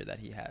father figure that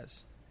he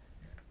has?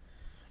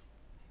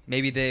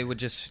 Maybe they would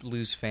just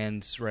lose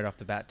fans right off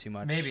the bat too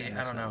much. Maybe, and I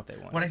that's don't not know. what they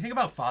want. When I think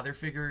about father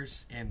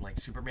figures in like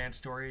Superman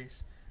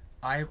stories,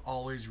 I've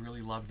always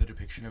really loved the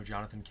depiction of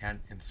Jonathan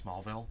Kent in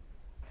Smallville.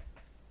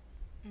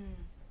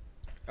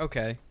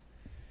 Okay.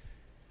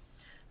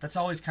 That's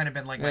always kind of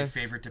been like my Yeah.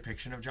 favorite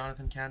depiction of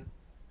Jonathan Kent.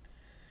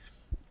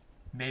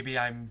 Maybe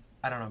I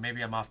don't know,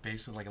 maybe I'm off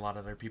base with like a lot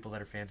of other people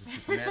that are fans of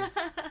Superman.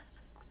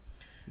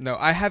 No,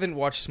 I haven't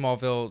watched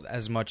Smallville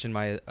as much in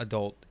my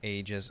adult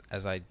age as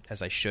I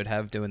should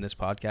have doing this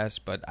podcast,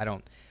 but I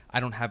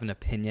don't have an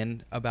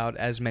opinion about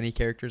as many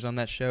characters on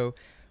that show.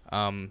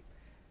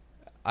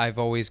 I've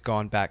always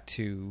gone back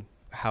to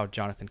how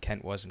Jonathan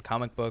Kent was in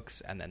comic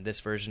books, and then this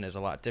version is a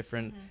lot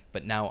different.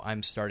 But now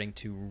I'm starting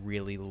to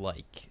really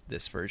like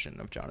this version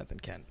of Jonathan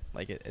Kent.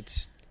 Like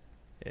it's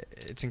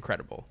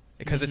incredible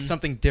because it's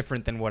something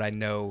different than what I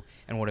know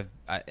and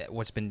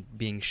what's been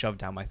being shoved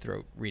down my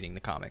throat reading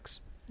the comics.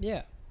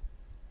 Yeah.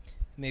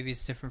 Maybe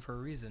it's different for a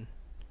reason.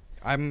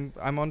 I'm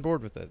on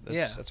board with it.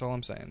 Yeah. That's all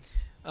I'm saying.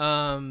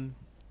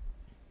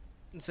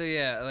 So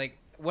yeah, like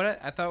what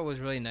I thought was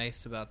really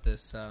nice about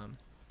this,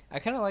 I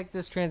kind of like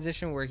this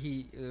transition where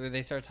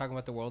they start talking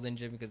about the world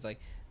engine because like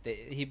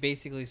he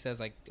basically says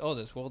like, oh,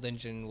 this world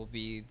engine will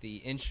be the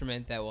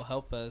instrument that will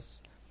help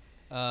us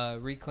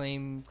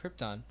reclaim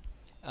Krypton,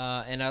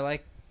 and I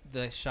like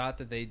the shot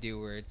that they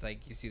do where it's like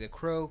you see the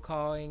crow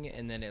cawing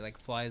and then it like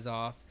flies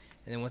off,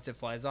 and then once it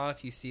flies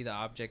off, you see the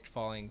object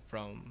falling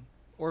from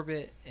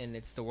orbit, and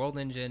it's the world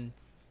engine.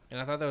 And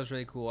I thought that was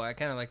really cool. I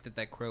kind of liked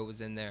that crow was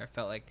in there. It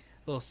felt like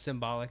a little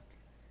symbolic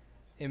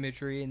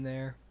imagery in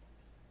there.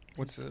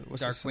 What's Dark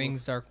the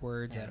wings, dark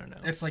words. I don't know.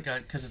 It's like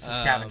because it's a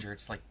scavenger.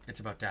 It's like it's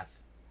about death.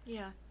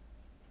 Yeah.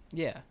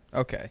 Yeah.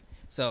 Okay.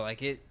 So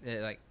like it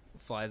like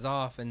flies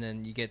off, and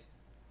then you get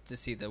to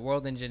see the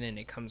world engine, and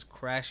it comes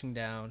crashing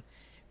down.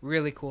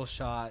 Really cool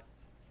shot.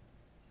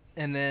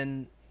 And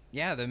then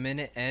the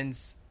minute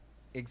ends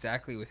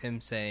exactly with him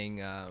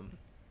saying,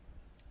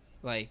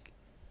 like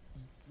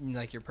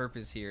your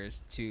purpose here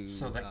is to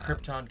So that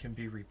Krypton can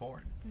be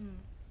reborn.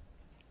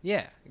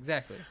 Yeah,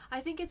 exactly. I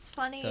think it's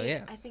funny. So,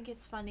 yeah. I think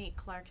it's funny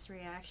Clark's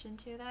reaction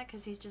to that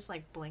because he's just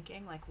like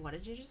blinking, like, "What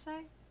did you just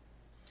say?"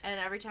 And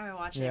every time I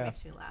watch it, it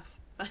makes me laugh.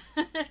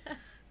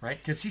 Right?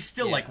 Because he's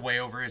still Yeah. like way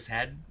over his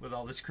head with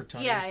all this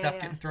Kryptonian Yeah, stuff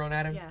yeah. getting thrown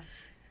at him. Yeah.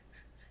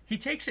 He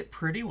takes it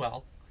pretty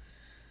well.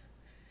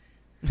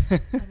 I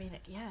mean,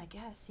 yeah, I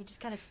guess he just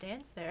kind of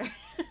stands there.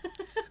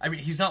 I mean,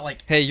 he's not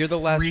like Hey, you're the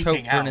last hope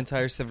freaking for an out.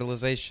 entire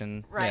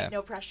civilization. Right, Yeah.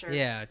 no pressure.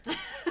 Yeah.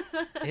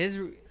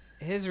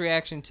 His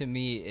reaction to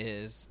me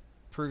is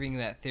proving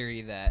that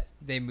theory that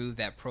they moved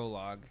that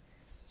prologue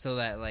so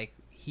that like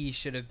he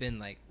should have been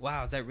like,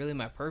 wow, is that really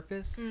my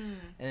purpose?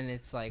 And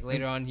it's like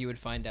later on he would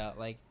find out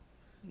like,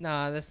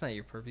 nah, that's not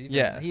your purpose.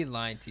 Yeah. He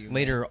lied to you. man.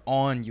 Later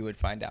on, you would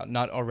find out,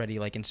 not already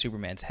like in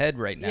Superman's head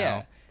right now, Yeah,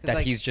 'cause, that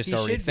like, he's just he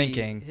already should be-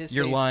 thinking, his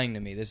you're face- lying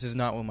to me. This is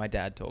not what my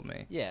dad told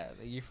me. Yeah,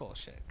 like, you're full of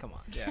shit. Come on.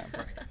 Yeah.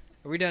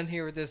 Are we done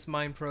here with this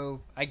mind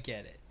probe? I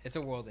get it. It's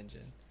a world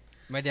engine.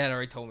 My dad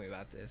already told me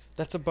about this.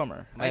 That's a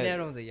bummer. My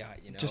dad owns a yacht,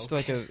 you know. Just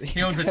like a...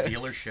 he owns a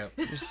dealership.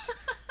 Just-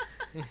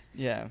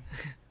 yeah.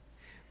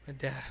 My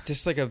dad.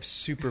 Just like a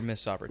super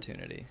missed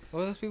opportunity.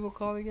 What are those people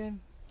called again?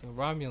 The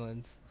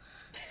Romulans.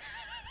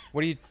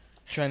 What are you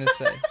trying to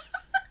say?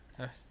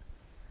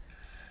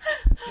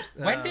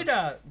 When did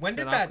that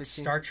Aqua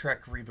Star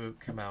Trek reboot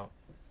come out?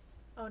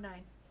 09.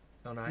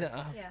 09?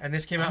 No, Yeah. And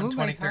this came out Who in am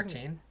I talking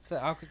 2013. It's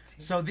the Aqua Teen.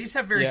 So these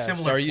have very yeah,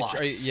 similar so are you,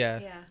 plots. yeah.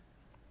 Yeah.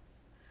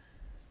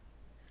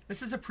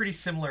 This is a pretty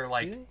similar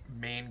Really?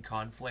 main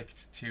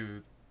conflict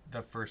to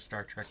the first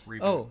Star Trek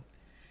reboot. Oh,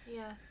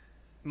 Yeah.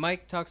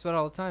 Mike talks about it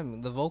all the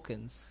time. The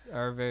Vulcans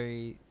are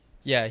very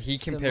Yeah, he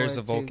compares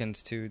the similar to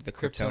Vulcans to the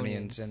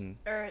Kryptonians, Kryptonians. and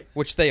Or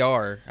which they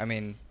are. I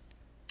mean,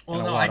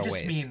 Well, in a no, lot I of just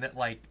ways. mean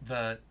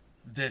that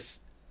this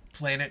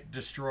planet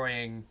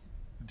destroying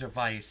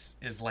device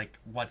is like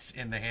what's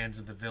in the hands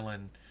of the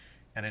villain,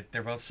 and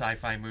they're both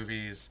sci-fi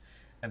movies,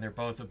 and they're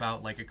both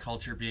about like a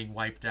culture being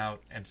wiped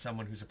out and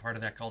someone who's a part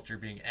of that culture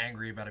being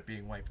angry about it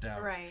being wiped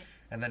out, right.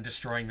 and then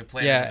destroying the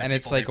planet. yeah, with the and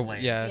it's people like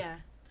they blame. Yeah.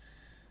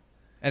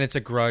 and it's a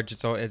grudge.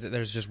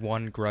 There's just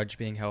one grudge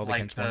being held Like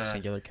against one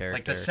singular character.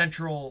 Like the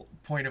central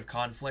point of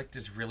conflict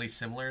is really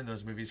similar, and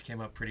those movies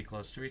came up pretty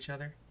close to each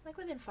other. Like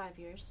within 5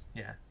 years.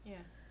 Yeah, Yeah.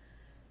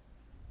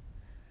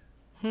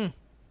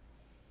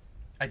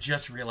 I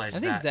just realized I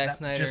think that. Zack That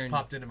Snyder just and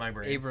popped into my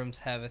brain. Abrams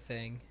have a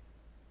thing.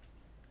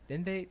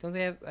 Didn't they? Don't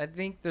they have? I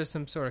think there's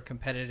some sort of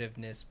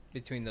competitiveness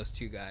between those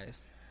two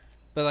guys,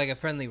 but like a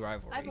friendly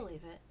rivalry. I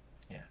believe it.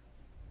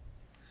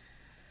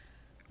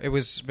 It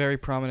was very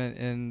prominent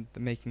in the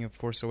making of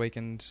Force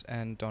Awakens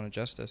and Dawn of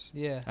Justice.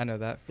 Yeah, I know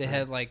that. they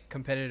had like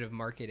competitive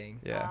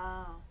marketing.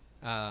 Yeah.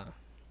 Oh.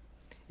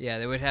 Yeah,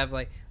 they would have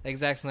like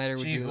Zack Snyder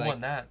would Gee, do who like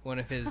won that? one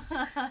of his.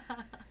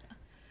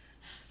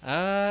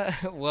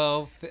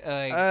 Well,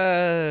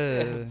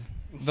 The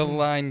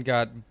line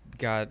got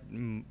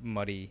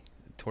muddy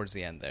towards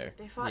the end there.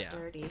 They fought Yeah.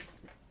 dirty.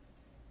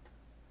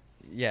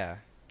 Yeah.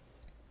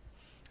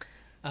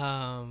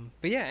 But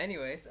yeah.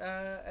 Anyways,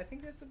 I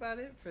think that's about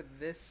it for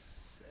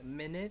this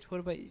minute.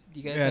 What about you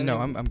guys? Yeah, have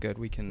no, any- I'm good.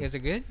 We You can guys are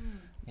good.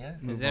 Yeah.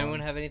 move Does anyone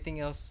on. have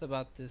anything else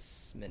about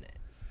this minute?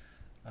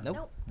 Nope.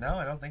 Nope. No,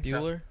 I don't think so.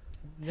 Bueller?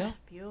 No.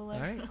 Bueller. All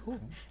right. Cool.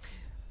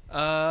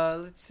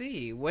 Let's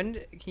see.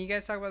 Can you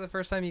guys talk about the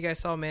first time you guys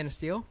saw Man of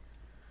Steel?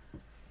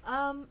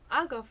 I'll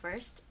go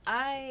first.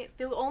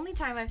 The only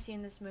time I've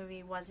seen this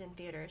movie was in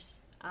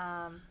theaters.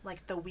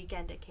 Like the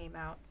weekend it came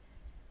out.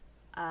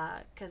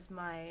 Because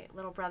my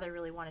little brother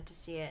really wanted to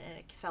see it, and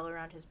it fell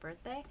around his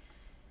birthday.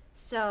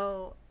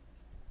 So,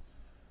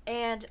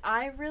 and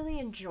I really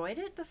enjoyed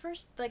it the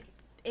first,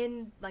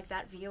 in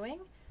that viewing.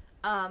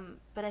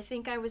 But I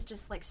think I was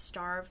just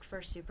starved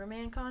for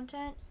Superman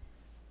content,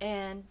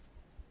 and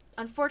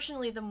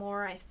unfortunately, the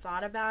more I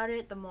thought about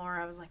it, the more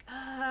I was like,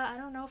 I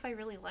don't know if I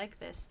really like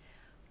this.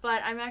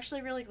 But I'm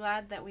actually really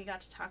glad that we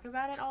got to talk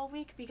about it all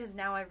week, because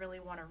now I really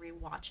want to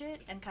rewatch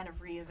it and kind of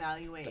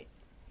reevaluate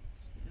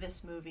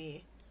this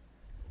movie,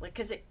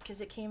 because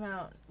it came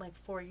out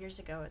 4 years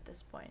ago at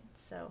this point.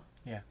 So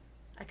Yeah.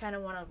 I kind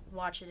of want to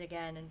watch it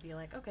again and be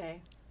like,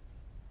 okay,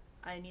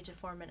 I need to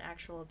form an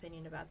actual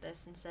opinion about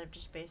this instead of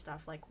just based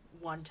off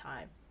one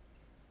time.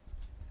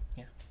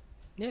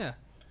 Yeah.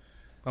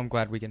 I'm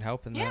glad we can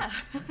help in Yeah.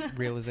 that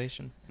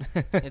realization.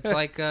 It's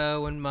like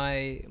when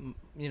my,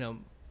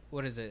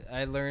 what is it?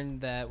 I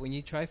learned that when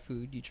you try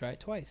food, you try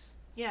it twice.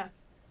 Yeah.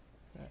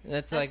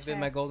 That's That's been fair.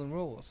 my golden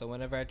rule. So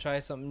whenever I try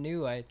something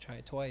new, I try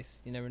it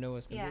twice. You never know what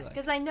it's gonna Yeah, be like.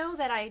 because I know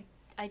that I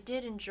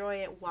did enjoy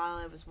it while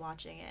I was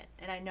watching it,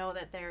 and I know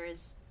that there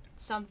is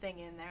something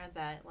in there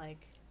that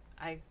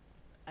I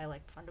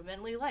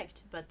fundamentally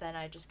liked, but then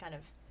I just kind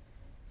of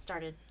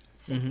started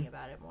thinking Mhm.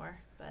 about it more.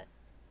 But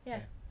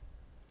yeah,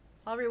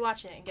 I'll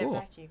rewatch it and get Cool.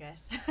 back to you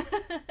guys.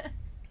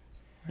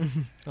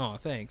 Oh,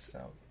 thanks.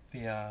 So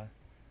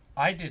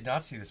I did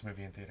not see this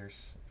movie in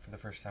theaters for the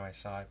first time I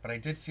saw it, but I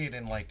did see it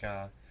in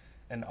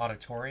an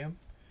auditorium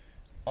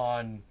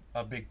on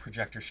a big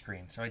projector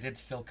screen. So I did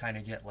still kind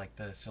of get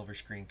the silver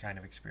screen kind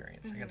of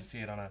experience. I got to see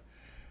it on a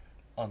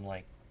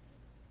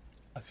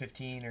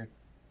 15 or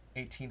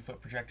 18-foot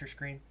projector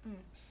screen,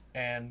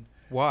 and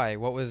Why?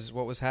 What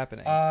was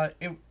happening?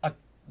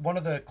 one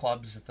of the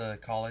clubs at the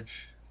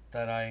college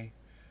that I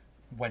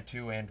went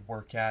to and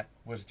work at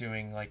was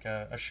doing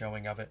a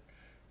showing of it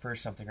for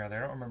something or other.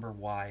 I don't remember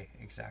why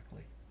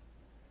exactly.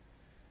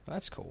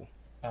 That's cool.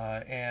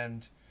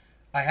 And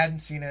I hadn't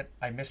seen it.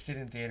 I missed it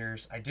in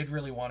theaters. I did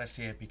really want to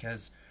see it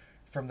because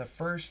from the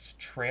first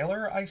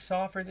trailer I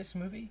saw for this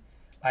movie,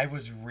 I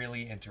was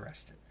really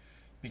interested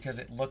because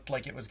it looked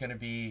like it was going to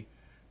be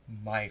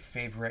my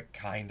favorite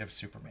kind of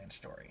Superman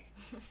story.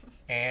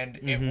 And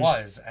it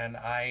was. And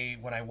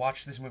when I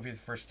watched this movie the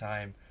first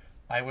time,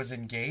 I was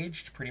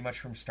engaged pretty much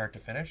from start to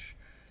finish.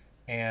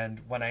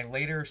 And when I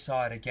later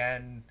saw it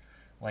again,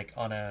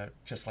 on a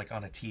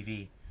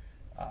TV,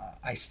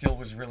 I still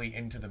was really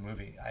into the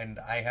movie. And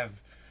I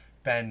have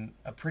been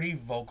a pretty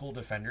vocal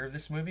defender of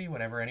this movie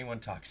whenever anyone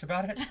talks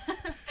about it.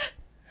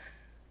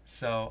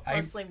 So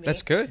Mostly me.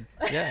 That's good.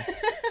 Yeah.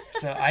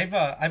 So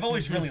I've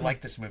always really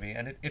liked this movie,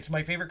 and it's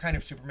my favorite kind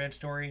of Superman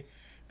story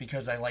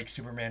because I like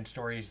Superman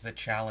stories that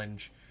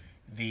challenge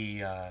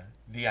the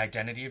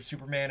identity of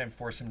Superman and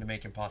force him to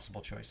make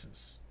impossible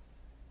choices.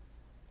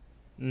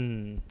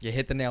 You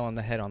hit the nail on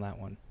the head on that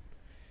one.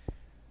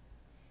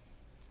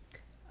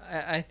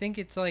 I think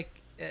it's I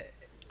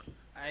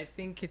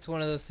think it's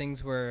one of those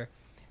things where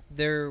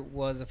there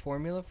was a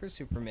formula for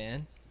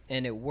Superman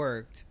and it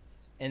worked,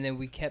 and then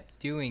we kept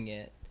doing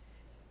it,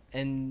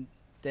 and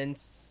then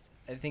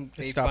I think It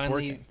they stopped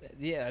finally, working.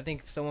 yeah, I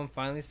think someone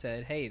finally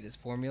said, "Hey, this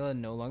formula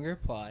no longer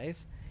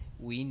applies.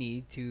 We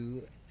need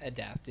to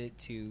adapt it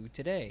to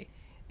today."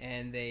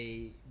 And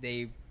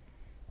they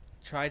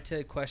tried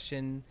to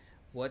question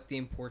what the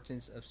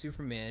importance of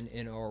Superman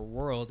in our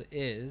world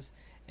is,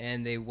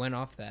 and they went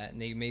off that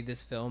and they made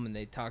this film and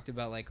they talked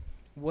about like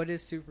what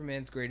is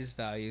Superman's greatest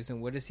values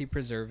and what is he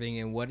preserving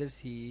and what does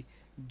he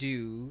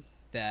do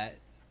that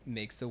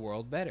makes the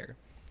world better.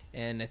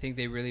 And I think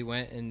they really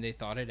went and they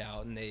thought it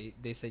out and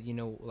they said, you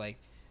know, like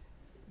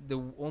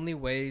the only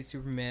way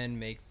Superman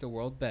makes the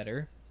world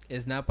better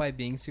is not by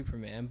being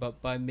Superman,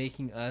 but by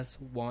making us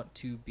want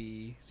to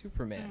be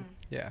Superman.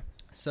 Yeah.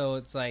 So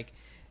it's like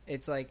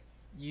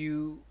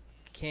you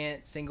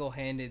can't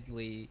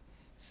single-handedly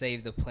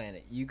save the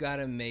planet. You got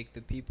to make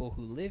the people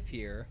who live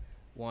here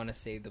want to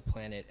save the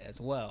planet as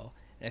well.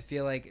 And I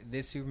feel like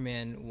this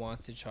Superman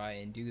wants to try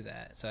and do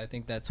that. So I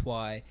think that's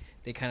why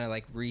they kind of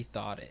like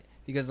rethought it.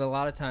 Because a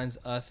lot of times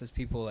us as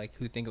people like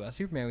who think about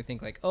Superman, we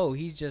think like, "Oh,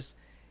 he's just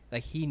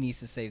like he needs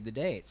to save the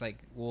day." It's like,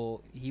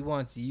 well, he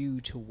wants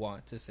you to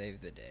want to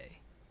save the day.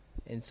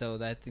 And so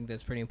I think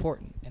that's pretty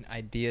important. An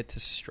idea to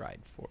strive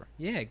for.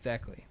 Yeah,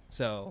 exactly.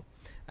 So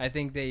I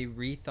think they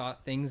rethought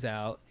things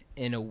out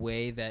in a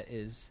way that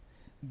is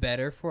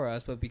better for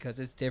us, but because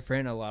it's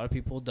different, a lot of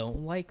people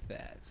don't like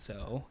that.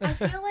 So I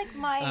feel like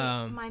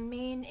my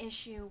main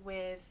issue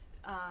with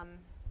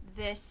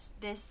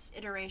this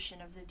iteration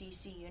of the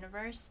DC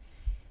universe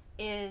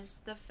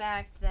is the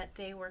fact that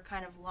they were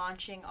kind of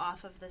launching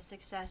off of the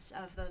success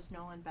of those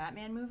Nolan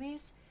Batman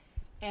movies.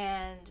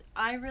 And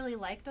I really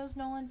like those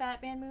Nolan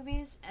Batman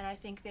movies, and I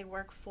think they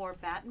work for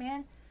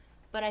Batman.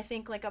 But I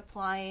think like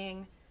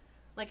applying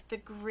like the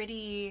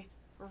gritty,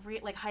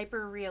 like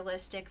hyper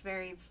realistic,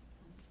 very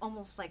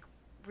almost like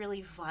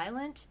really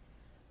violent,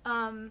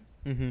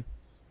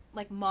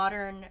 like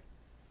modern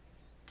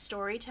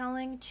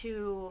storytelling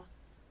to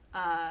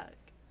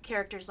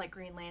characters like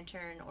Green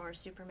Lantern or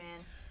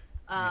Superman.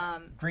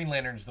 Green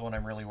Lantern's the one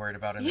I'm really worried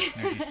about in this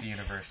new DC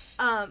universe.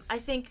 I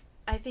think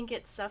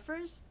it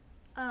suffers,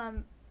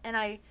 and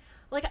I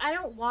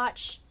don't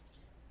watch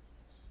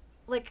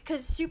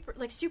because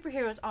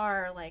superheroes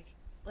are like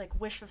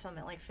wish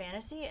fulfillment, like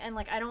fantasy, and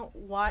like I don't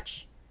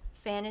watch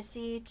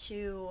fantasy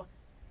to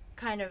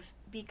kind of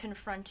be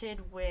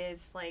confronted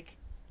with like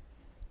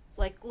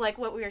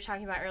what we were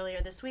talking about earlier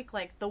this week,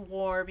 like the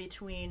war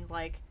between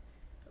like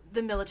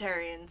the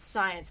military and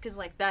science, because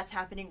like that's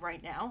happening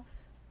right now.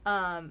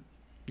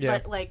 Yeah.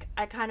 But like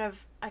I kind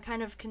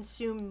of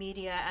consume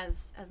media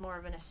as more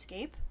of an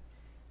escape,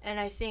 and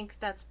I think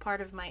that's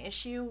part of my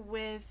issue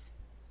with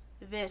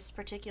this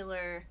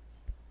particular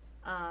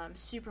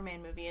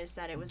Superman movie is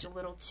that it was a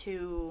little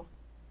too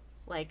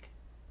like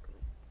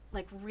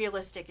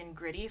realistic and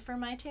gritty for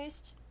my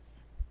taste.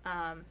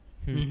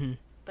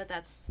 But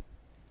that's,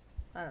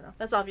 I don't know.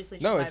 That's obviously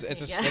just No, my it's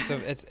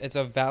opinion. it's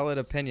a valid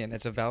opinion.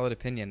 It's a valid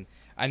opinion.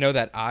 I know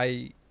that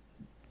I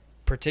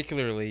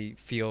particularly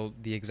feel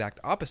the exact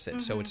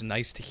opposite. So it's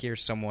nice to hear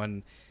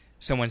someone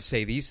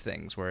say these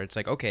things where it's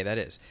like, okay, that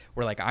is.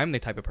 Where like I'm the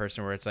type of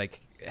person where it's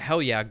like,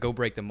 hell yeah, go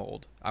break the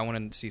mold. I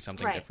want to see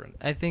something Right. different.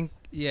 I think,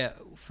 yeah,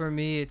 for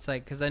me, it's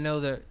like, because I know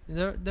that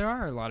there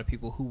are a lot of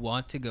people who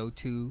want to go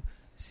to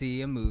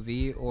see a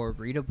movie or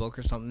read a book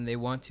or something. They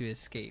want to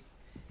escape.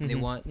 They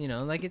want, you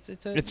know, like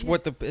it's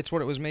what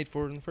it was made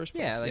for in the first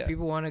place. Yeah, like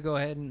people want to go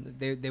ahead and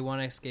they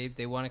want to escape.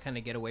 They want to kind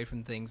of get away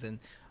from things. And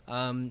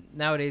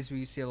nowadays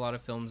we see a lot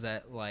of films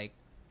that like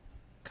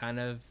kind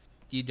of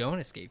you don't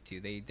escape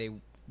to.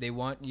 They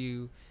want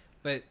you,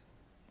 but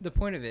the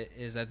point of it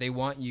is that they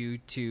want you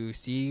to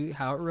see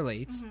how it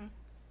relates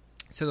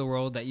to the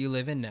world that you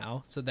live in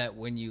now, so that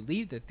when you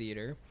leave the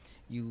theater,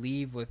 you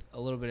leave with a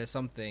little bit of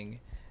something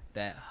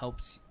that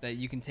helps, that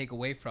you can take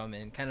away from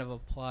it and kind of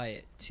apply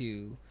it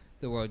to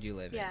the world you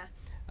live in.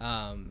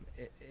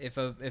 If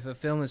a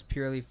film is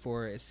purely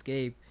for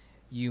escape,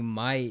 you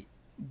might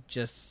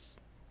just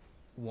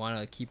want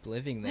to keep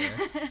living there,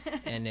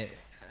 and it.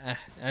 I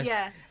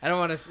don't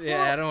want to.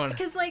 Yeah, Well, I don't want to.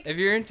 because like If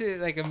you're into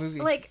like a movie,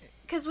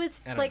 because with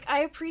I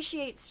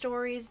appreciate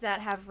stories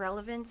that have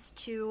relevance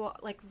to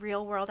like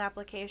real world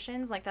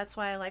applications. Like that's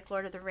why I like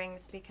Lord of the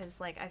Rings,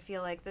 because like I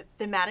feel like that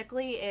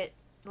thematically it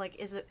like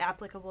is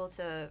applicable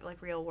to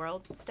like real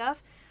world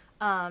stuff.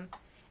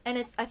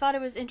 And I thought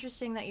it was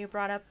interesting that you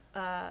brought up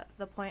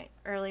the point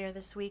earlier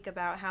this week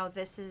about how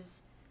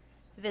this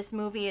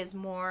movie is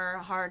more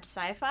hard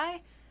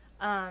sci-fi,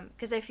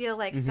 because I feel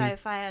like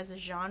sci-fi as a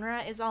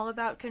genre is all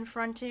about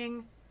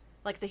confronting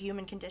like the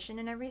human condition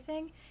and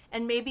everything,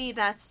 and maybe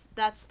that's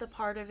the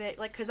part of it,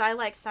 like because I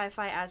like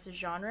sci-fi as a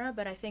genre,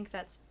 but I think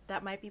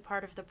that might be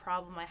part of the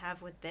problem I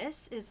have with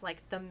this is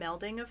like the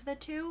melding of the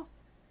two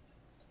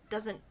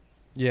doesn't.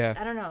 Yeah.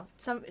 I don't know.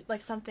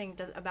 Something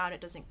about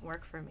it doesn't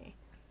work for me.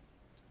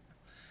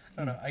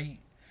 I don't know.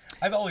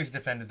 I've always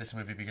defended this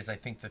movie because I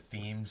think the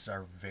themes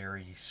are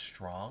very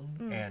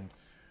strong, and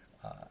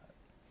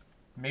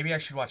maybe I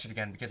should watch it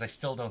again because I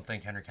still don't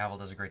think Henry Cavill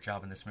does a great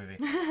job in this movie.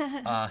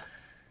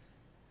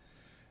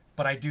 But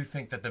But I do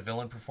think that the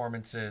villain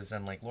performances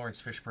and like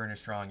Lawrence Fishburne is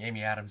strong.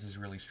 Amy Adams is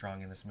really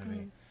strong in this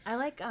movie, I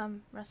like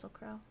Russell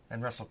Crowe.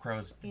 and Russell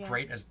Crowe's Yeah.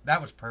 great as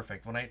that was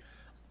perfect. When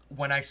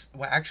I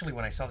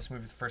saw this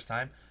movie the first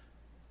time,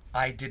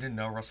 I didn't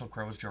know Russell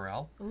Crowe was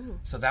Jor-El, Ooh.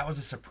 so that was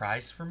a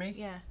surprise for me,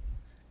 Yeah.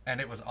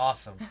 and it was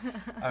awesome.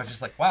 I was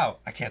just like, wow,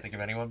 I can't think of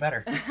anyone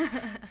better.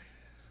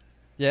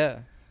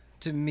 Yeah.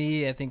 To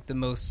me, I think the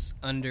most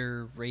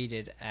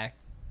underrated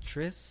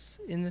actress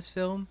in this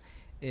film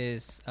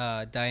is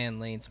Diane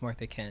Lane's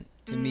Martha Kent.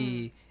 To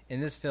me, in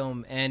this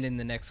film and in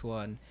the next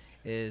one,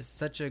 is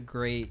such a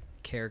great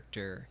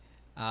character.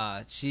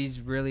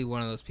 She's really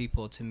one of those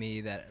people to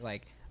me that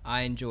like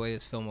I enjoy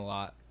this film a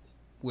lot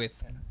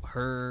with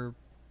her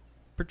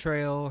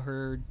portrayal,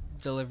 her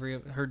delivery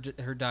of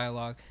her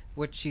dialogue,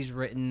 what she's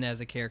written as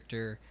a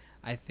character.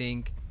 I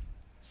think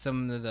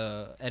some of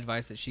the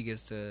advice that she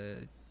gives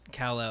to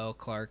Kal-El,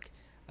 Clark,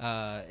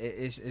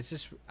 it's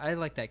just I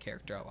like that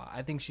character a lot.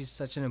 I think she's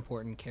such an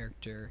important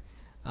character,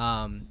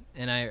 and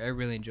I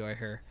really enjoy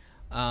her.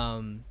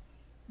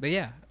 But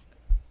yeah,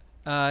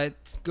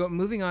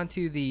 moving on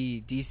to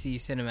the DC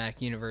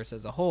Cinematic Universe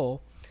as a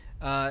whole.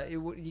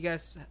 You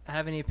guys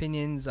have any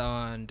opinions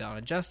on Dawn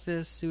of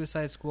Justice,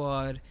 Suicide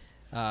Squad,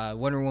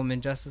 Wonder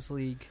Woman, Justice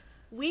League?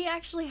 We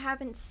actually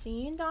haven't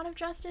seen Dawn of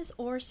Justice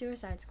or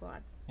Suicide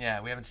Squad.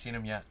 Yeah, we haven't seen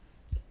him yet.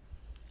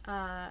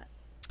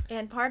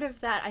 And part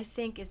of that, I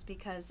think, is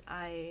because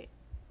I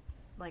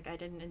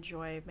didn't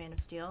enjoy Man of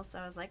Steel, so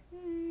I was like,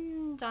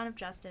 Dawn of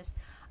Justice.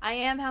 I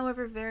am,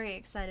 however, very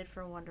excited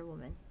for Wonder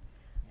Woman.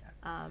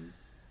 Yeah.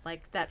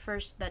 Like, that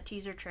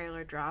teaser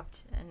trailer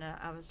dropped, and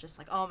I was just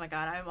like, oh my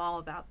god, I'm all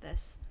about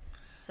this.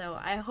 So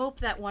I hope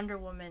that Wonder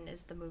Woman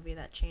is the movie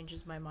that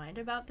changes my mind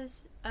about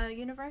this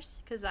universe,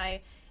 because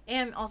I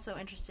am also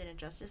interested in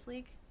Justice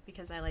League,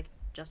 because I like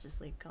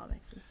Justice League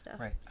comics and stuff.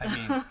 Right. So.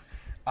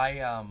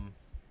 I mean,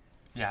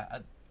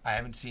 I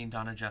haven't seen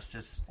Dawn of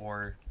Justice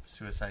or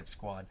Suicide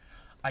Squad.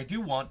 I do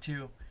want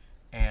to,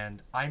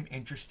 and I'm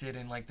interested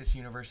in like this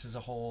universe as a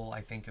whole. I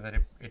think that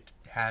it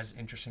has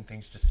interesting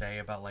things to say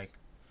about like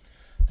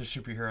the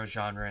superhero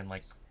genre and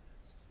like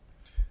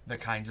the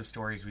kinds of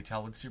stories we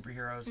tell with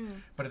superheroes.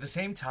 But at the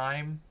same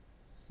time,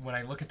 when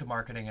I look at the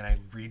marketing and I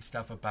read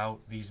stuff about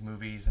these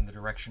movies and the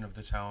direction of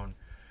the tone,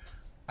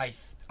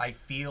 I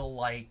feel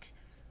like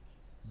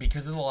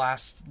because of the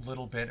last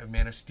little bit of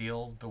Man of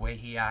Steel, the way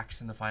he acts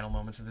in the final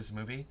moments of this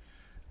movie,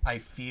 I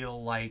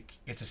feel like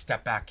it's a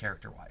step back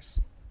character-wise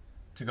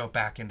to go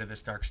back into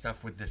this dark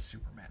stuff with this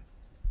Superman.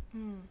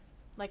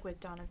 Like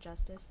with Dawn of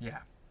Justice. Yeah.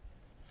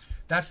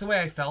 That's the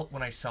way I felt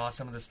when I saw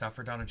some of the stuff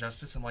for Dawn of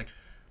Justice. I'm like,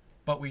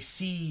 but we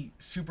see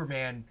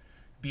Superman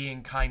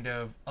being kind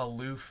of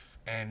aloof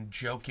and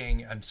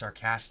joking and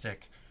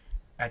sarcastic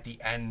at the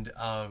end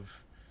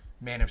of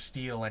Man of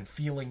Steel and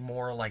feeling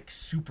more like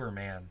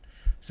Superman.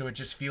 So it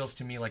just feels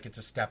to me like it's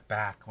a step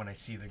back when I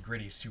see the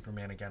gritty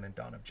Superman again in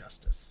Dawn of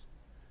Justice.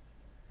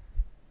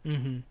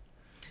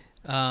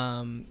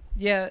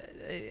 Yeah,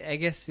 I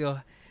guess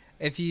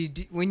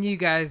when you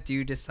guys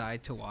do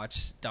decide to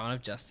watch Dawn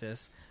of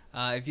Justice,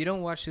 if you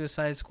don't watch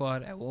Suicide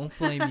Squad, I won't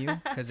blame you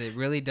because it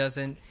really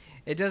doesn't.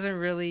 It doesn't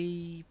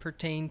really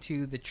pertain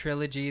to the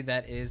trilogy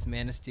that is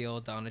Man of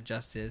Steel, Dawn of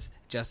Justice,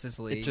 Justice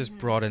League. It just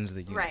broadens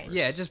the universe. Right.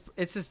 Yeah,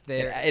 it's just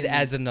there. It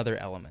adds another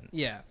element.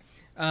 Yeah.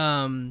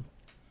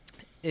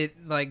 It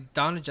like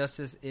Dawn of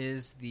Justice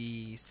is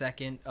the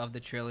second of the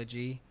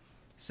trilogy,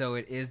 so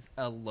it is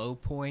a low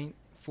point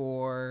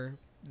for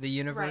the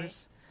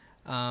universe.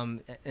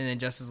 And then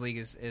Justice League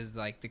is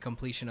like the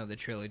completion of the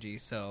trilogy.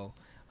 So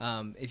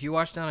if you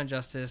watch Dawn of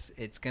Justice,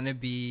 it's gonna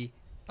be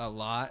a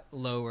lot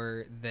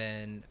lower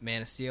than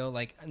Man of Steel.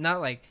 Like not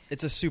like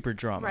It's a super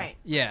drama. Right.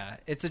 yeah,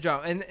 it's a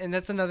drama, and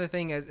that's another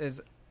thing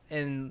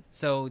and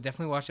so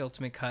definitely watch the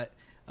Ultimate Cut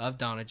of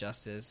Dawn of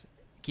Justice.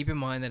 Keep in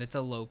mind that it's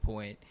a low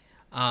point,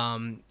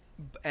 and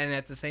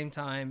at the same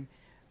time,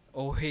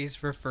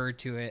 always refer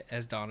to it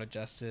as Dawn of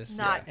Justice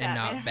Not and Batman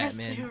not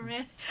vs. Batman.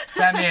 Superman.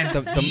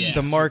 Batman.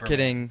 The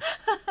marketing,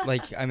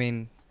 like I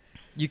mean,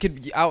 you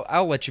could.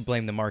 I'll let you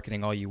blame the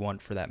marketing all you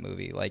want for that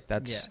movie. Like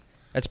that's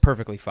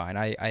perfectly fine.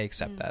 I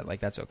accept that. Like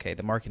that's okay.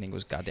 The marketing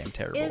was goddamn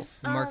terrible. Is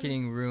The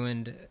marketing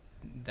ruined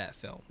that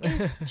film.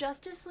 is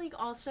Justice League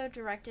also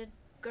directed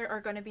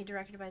or going to be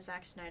directed by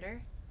Zack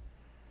Snyder?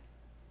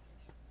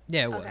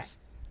 Yeah, it Okay. was.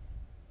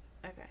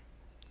 Okay.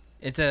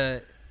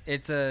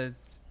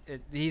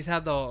 He's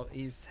had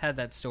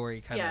that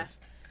story kind Yeah. of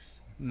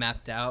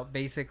mapped out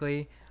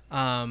basically,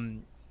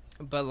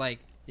 but like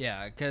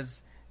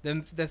because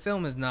the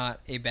film is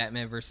not a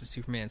Batman versus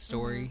Superman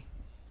story.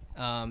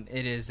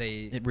 It is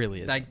It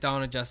really is. like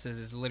Dawn of Justice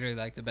is literally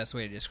like the best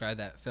way to describe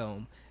that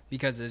film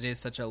because it is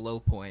such a low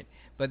point.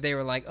 But they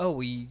were like, oh,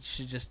 we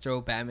should just throw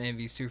Batman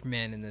v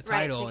Superman in the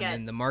title, and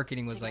then the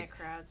marketing was to like, get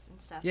crowds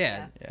and stuff.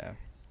 yeah. yeah.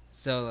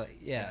 So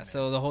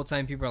so the whole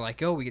time people are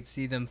like, "Oh, we could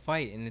see them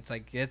fight," and it's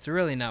like it's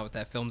really not what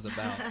that film's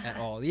about at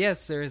all.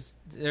 Yes,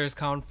 there's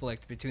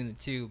conflict between the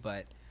two,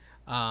 but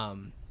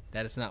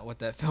that is not what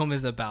that film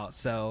is about.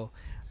 So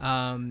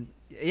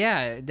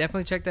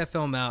definitely check that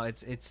film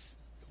out. It's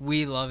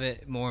we love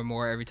it more and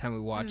more every time we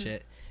watch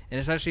it, and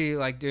especially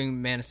like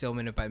doing Man of Steel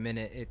minute by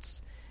minute.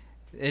 It's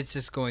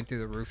just going through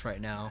the roof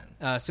right now.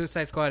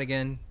 Suicide Squad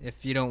again.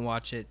 If you don't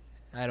watch it,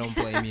 I don't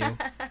blame you.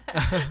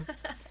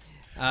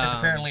 It's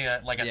apparently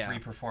a yeah.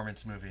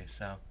 3-performance movie,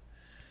 so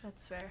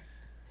That's fair.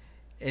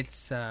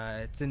 It's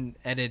an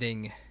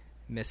editing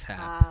mishap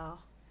Wow.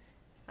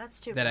 That's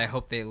too that bad. I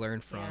hope they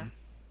learn from.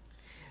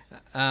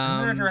 Isn't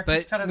there a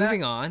director's But cut of that?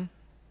 moving on.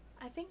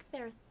 I think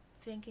they're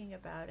thinking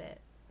about it.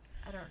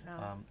 I don't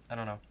know. I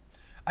don't know.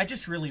 I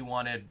just really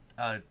wanted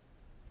a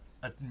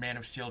Man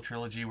of Steel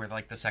trilogy where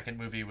like the second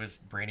movie was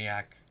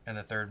Brainiac and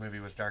the third movie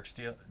was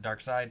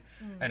Darkseid,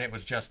 and it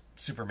was just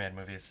Superman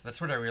movies. That's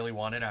what I really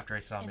wanted after I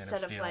saw Man of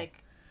Instead Steel. of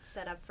like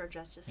set up for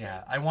Justice League.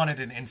 Yeah, I wanted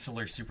an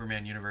insular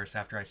Superman universe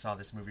after I saw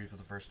this movie for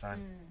the first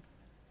time.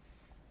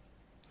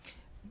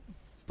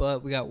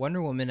 But we got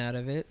Wonder Woman out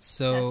of it,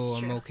 so That's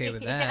I'm true. okay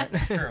with Yeah.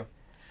 that. True.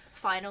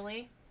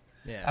 Finally.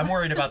 Yeah. I'm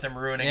worried about them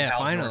ruining Yeah, Hal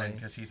finally. Jordan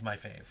because he's my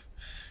fave.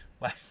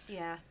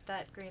 Yeah,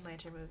 that Green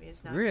Lantern movie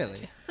is not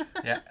Really? good.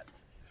 Yeah.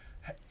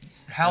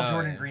 Hal Oh,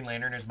 Jordan yeah. Green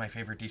Lantern is my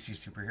favorite DC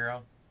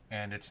superhero,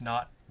 and it's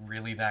not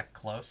really that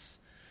close.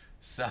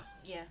 So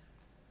Yeah.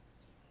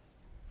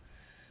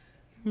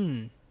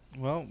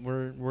 Well,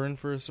 we're in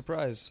for a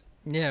surprise.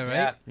 Yeah, right?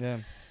 yeah, Yeah.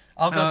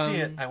 I'll go see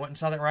it. I went and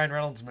saw that Ryan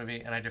Reynolds movie,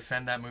 and I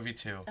defend that movie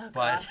too. Oh,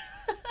 but God.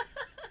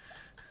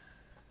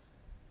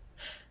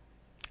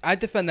 I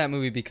defend that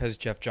movie because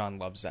Jeff John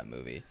loves that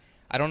movie.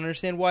 I don't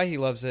understand why he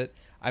loves it.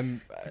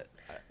 I'm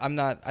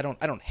not. I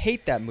don't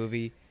hate that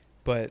movie,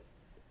 but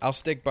I'll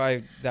stick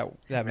by that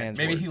man's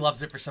maybe word. he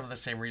loves it for some of the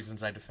same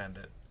reasons I defend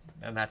it,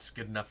 and that's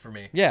good enough for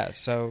me. Yeah.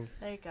 So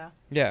There you go.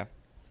 yeah.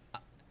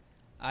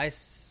 I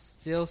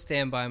still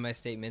stand by my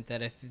statement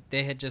that if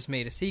they had just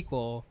made a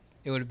sequel,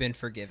 it would have been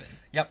forgiven.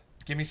 Yep,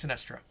 give me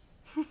Sinestro.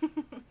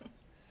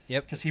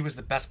 Yep. Because he was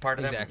the best part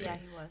of Exactly. that Yeah,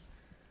 movie. he was.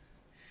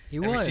 He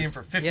Never was. seen him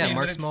for 15 yeah,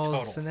 Mark minutes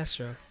Small's total.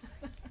 Sinestro.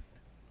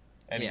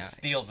 And Yeah. he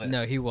steals it.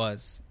 No, he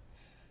was.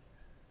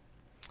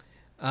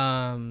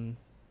 Moving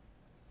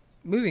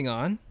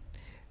on.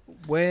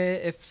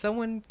 If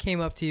someone came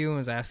up to you and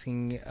was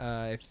asking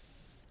if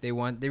they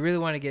really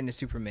want to get into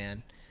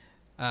Superman,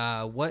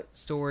 what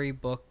story,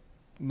 book,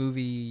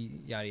 movie,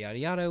 yada yada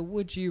yada,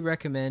 would you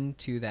recommend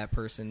to that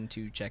person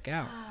to check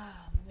out? Oh,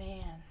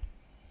 man.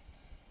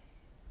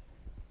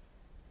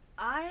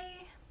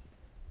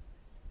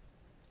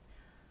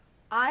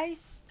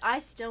 I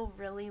still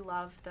really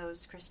love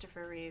those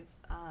Christopher Reeve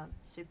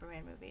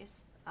Superman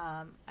movies.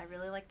 I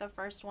really like the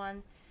first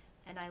one,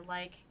 and I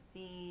like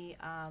the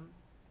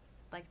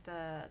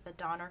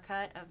Donner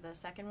cut of the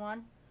second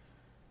one.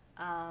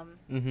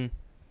 Mm-hmm.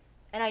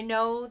 And I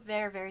know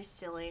they're very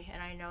silly,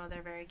 and I know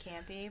they're very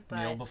campy, but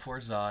Kneel before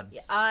Zod.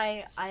 yeah,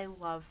 I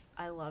love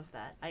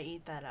that. I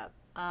eat that up.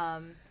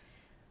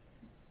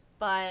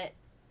 But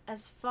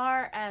as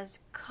far as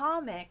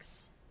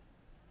comics,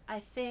 I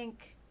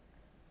think,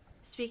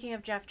 speaking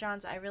of Jeff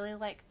Johns, I really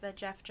like the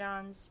Jeff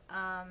Johns.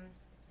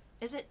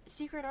 Is it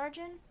Secret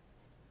Origin?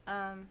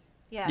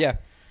 Yeah. Yeah.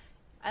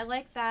 I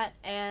like that,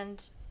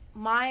 and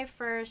my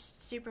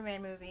first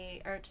Superman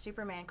movie or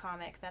Superman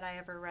comic that I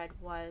ever read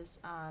was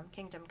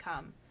Kingdom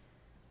Come.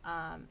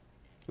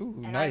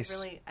 Ooh, And nice.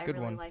 I Good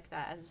really one. like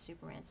that as a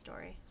Superman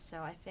story.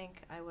 So I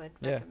think I would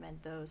Yeah. recommend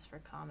those for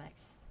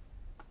comics.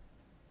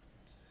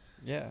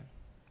 Yeah.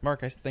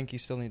 Mark, I think you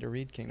still need to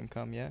read Kingdom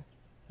Come. Yeah,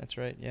 that's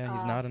right. Yeah,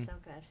 he's Oh, nodding. it's so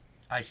good.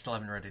 I still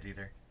haven't read it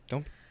either.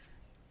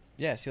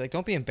 Yeah, see, like,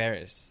 don't be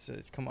embarrassed.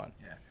 Come on.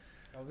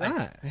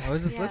 I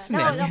was just Yeah. listening.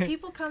 No,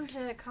 people come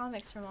to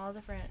comics from all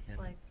different Yeah.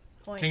 points.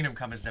 Kingdom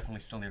Come is definitely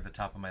still near the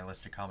top of my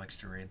list of comics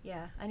to read.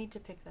 Yeah, I need to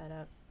pick that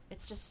up.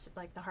 It's just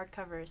like the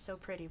hardcover is so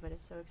pretty, but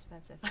it's so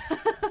expensive.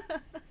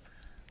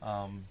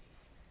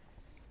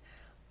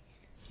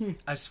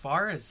 As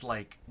far as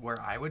like where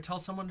I would tell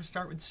someone to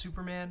start with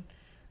Superman,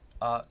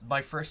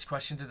 my first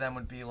question to them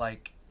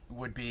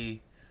would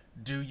be,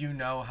 do you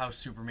know how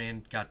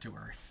Superman got to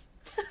Earth?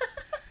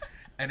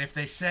 And if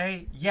they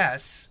say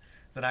yes,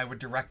 then I would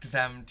direct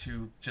them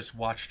to just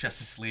watch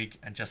Justice League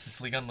and Justice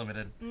League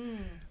Unlimited.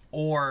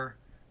 Or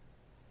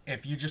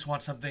if you just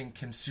want something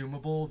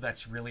consumable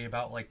that's really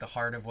about like the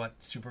heart of what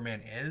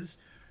Superman is,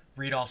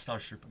 read All-Star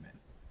Superman.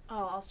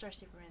 Oh, All-Star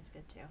Superman's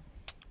good too.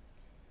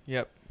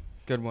 Yep.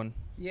 Good one.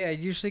 Yeah, it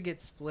usually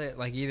gets split.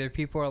 Like, either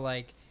people are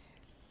like,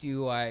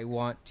 do I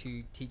want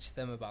to teach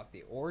them about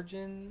the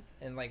origin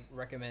and like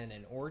recommend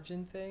an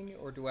origin thing,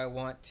 or do I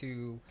want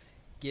to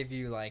give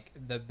you like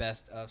the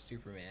best of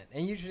Superman?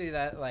 And usually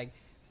that like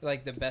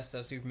the best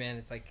of Superman,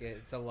 it's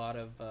a lot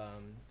of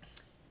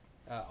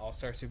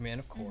All-Star Superman,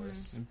 of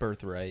course.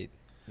 Birthright.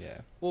 Yeah.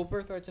 Well,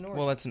 Birthright's an origin.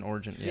 Well, that's an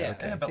origin. Yeah.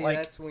 Okay. Yeah, but see, like-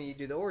 that's when you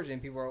do the origin.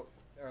 People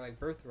are like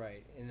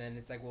Birthright, and then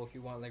it's like, well, if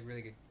you want like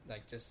really good,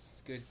 like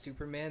just good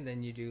Superman,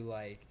 then you do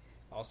like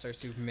All-Star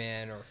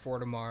Superman or For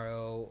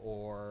Tomorrow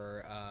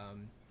or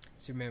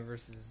Superman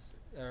versus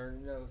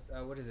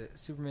what is it?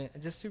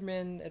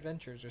 Superman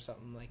Adventures or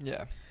something like.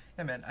 Yeah.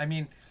 Yeah, man. I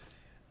mean,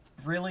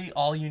 really,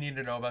 all you need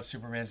to know about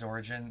Superman's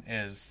origin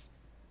is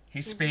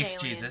he's He's Space an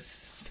alien. Jesus.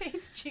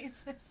 Space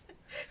Jesus.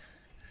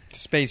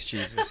 Space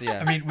Jesus, yeah.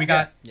 I mean, we You're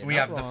have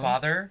not the wrong.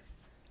 Father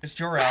is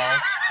Jor-El,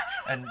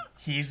 and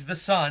he's the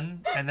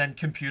Son, and then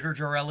Computer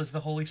Jor-El is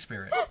the Holy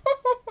Spirit.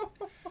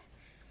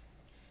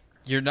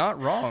 You're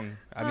not wrong.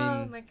 I Oh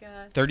mean, my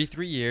god.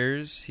 33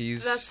 years,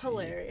 he's... That's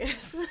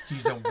hilarious.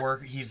 He's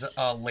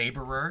a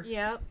laborer.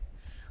 Yep.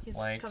 He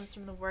Like- comes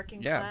from the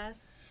working Yeah.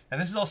 class. And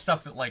this is all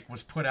stuff that like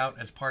was put out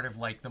as part of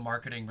like the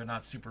marketing, but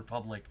not super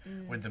public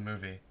with the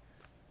movie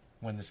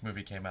when this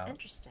movie came out.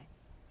 Interesting.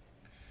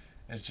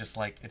 It's just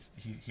like it's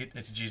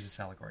a Jesus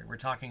allegory. We're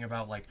talking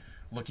about like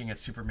looking at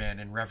Superman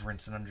in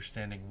reverence and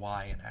understanding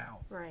why and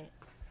how. Right.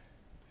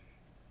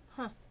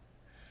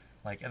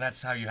 Like, and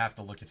that's how you have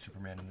to look at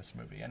Superman in this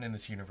movie and in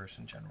this universe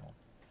in general.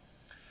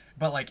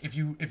 But like, if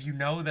you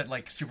know that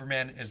like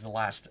Superman is the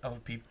last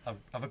of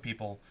a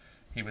people,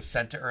 he was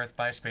sent to Earth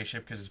by a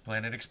spaceship because his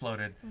planet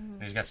exploded,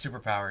 and he's got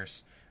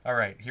superpowers. All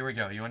right, here we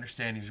go. You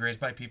understand? He's raised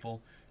by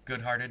people,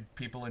 good-hearted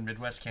people in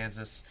Midwest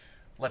Kansas.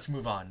 Let's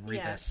move on. Read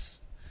Yeah.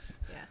 this.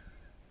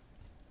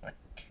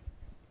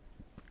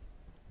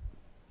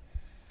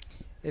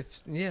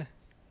 Yeah.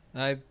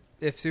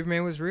 If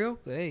Superman was real,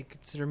 hey,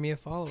 consider me a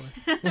follower.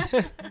 There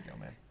you go,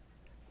 man.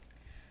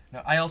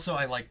 Now,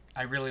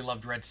 I really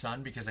loved Red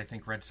Sun because I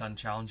think Red Sun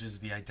challenges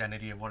the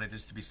identity of what it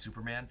is to be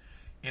Superman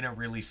in a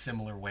really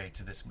similar way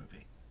to this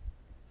movie.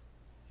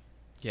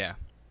 Yeah.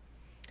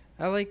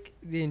 I like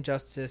the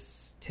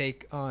Injustice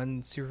take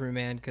on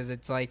Superman because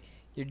it's like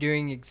you're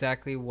doing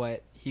exactly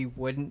what he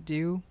wouldn't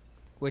do,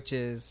 which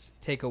is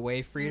take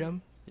away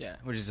freedom. Yeah,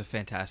 which is a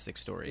fantastic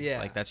story. Yeah.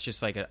 Like, that's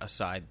just, like, a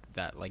side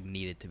that, like,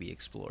 needed to be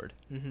explored.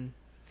 Mm-hmm.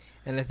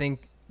 And I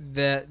think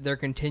that they're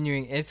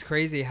continuing. It's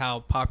crazy how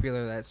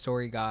popular that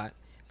story got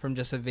from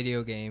just a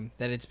video game,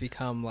 that it's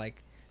become,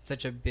 like,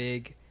 such a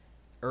big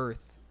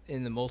Earth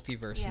in the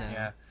multiverse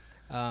Yeah.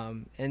 now.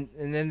 And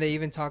then they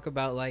even talk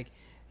about, like,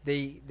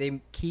 they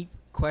keep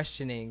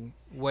questioning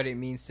what it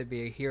means to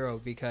be a hero,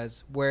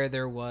 because where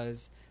there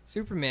was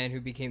Superman who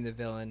became the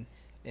villain,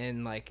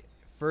 and, like,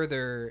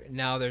 further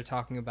now they're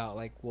talking about,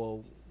 like,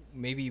 well,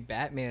 maybe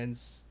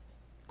Batman's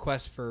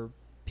quest for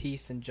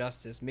peace and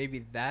justice,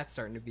 maybe that's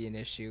starting to be an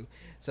issue.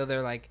 So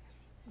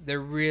they're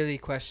really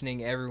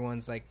questioning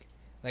everyone's like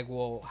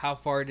well, how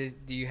far do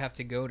you have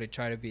to go to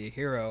try to be a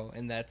hero?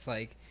 And that's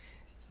like,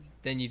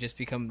 then you just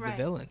become Right.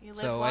 the villain. You live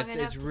So long it's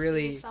enough to see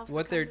really yourself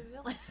what become they're the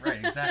villain. Right,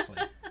 exactly.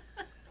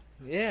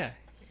 yeah,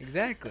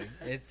 exactly.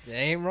 It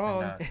ain't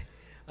wrong.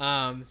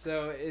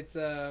 So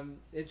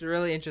it's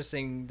really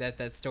interesting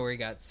that story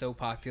got so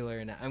popular,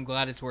 and I'm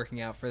glad it's working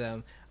out for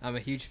them. I'm a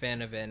huge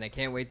fan of it, and I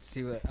can't wait to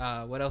see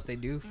what else they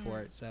do for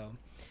it. So,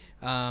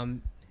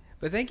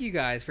 but thank you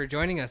guys for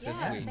joining us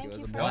this Yeah, week. thank It was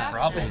you a for No blast.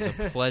 problem. It was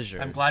a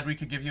pleasure. I'm glad we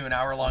could give you an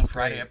hour-long That's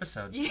Friday great.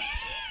 episode. Yeah.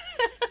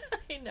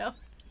 I know.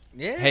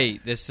 Yeah. Hey,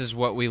 this is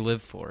what we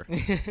live for.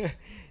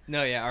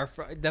 No, yeah,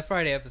 the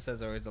Friday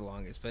episodes are always the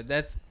longest, but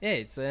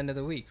it's the end of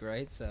the week,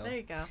 right? So, There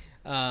you go.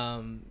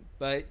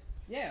 but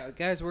yeah,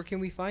 guys, where can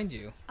we find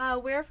you?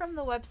 We're from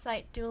the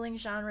website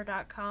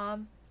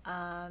duelinggenre.com.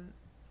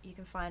 You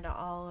can find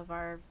all of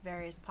our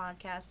various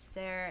podcasts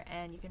there,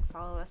 and you can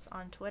follow us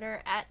on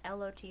Twitter at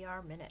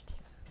LOTR Minute.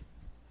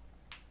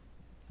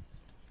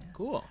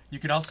 Cool. You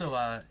could also,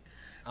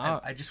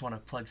 Oh. I just want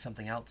to plug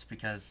something else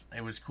because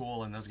it was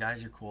cool and those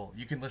guys are cool.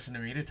 You can listen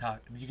to me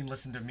You can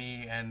listen to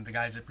me and the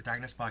guys at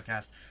Protagonist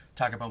Podcast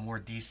talk about more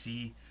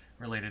DC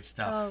related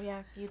stuff. Oh,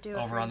 yeah, you do.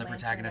 a Over on the Green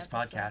Protagonist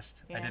Lantern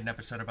episode. Podcast. I Yeah. did an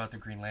episode about the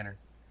Green Lantern.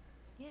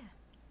 Yeah.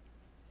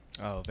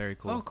 Oh, very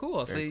cool. Oh,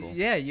 cool. Very So cool.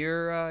 yeah,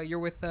 you're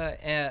with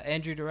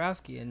Andrew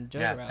Dorowski and Joe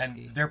Yeah,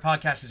 Dorowski. and their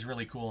podcast is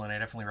really cool, and I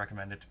definitely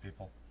recommend it to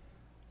people.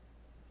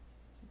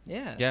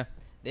 Yeah. Yeah.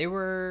 They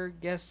were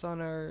guests on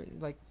our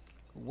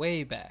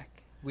way back,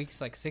 weeks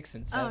 6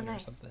 and 7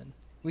 nice. or something.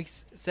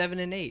 Weeks 7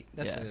 and 8.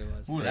 That's Yeah. what it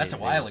was. Ooh, that's a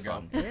They while were ago.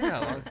 fun.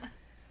 Yeah.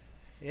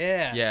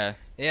 Yeah. Yeah.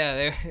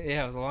 Yeah,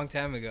 it was a long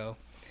time ago.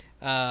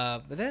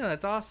 But then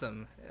that's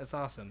awesome. That's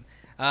awesome.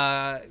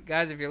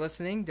 Guys, if you're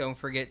listening, don't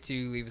forget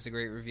to leave us a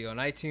great review on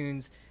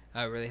iTunes.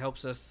 It really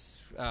helps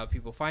us,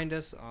 people find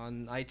us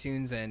on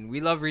iTunes, and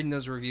we love reading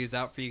those reviews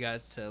out for you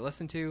guys to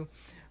listen to.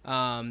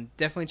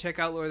 Definitely check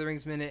out Lord of the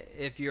Rings Minute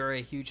if you're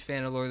a huge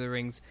fan of Lord of the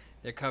Rings.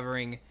 They're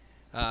covering,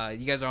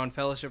 you guys are on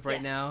Fellowship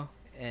right Yes. now,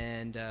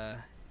 and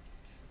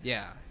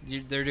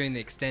they're doing the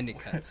extended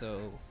cut,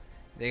 so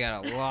they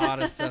got a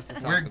lot of stuff to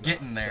talk We're about.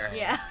 getting there. so-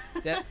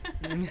 Yeah.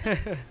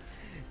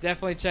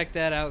 Definitely check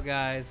that out,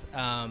 guys.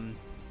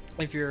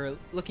 If you're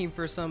looking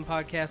for some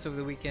podcasts over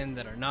the weekend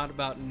that are not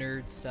about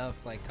nerd stuff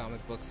like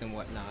comic books and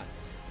whatnot,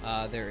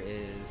 there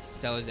is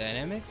Stellar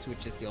Dynamics,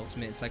 which is the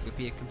ultimate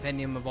encyclopedic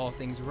compendium of all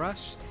things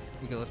Rush.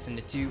 You can listen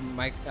to two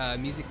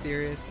music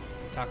theorists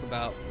talk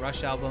about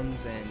Rush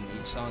albums and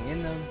each song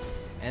in them.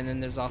 And then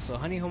there's also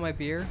Honey Hold My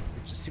Beer,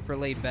 which is super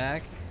laid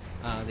back.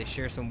 They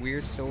share some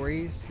weird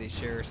stories, they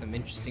share some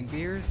interesting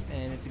beers,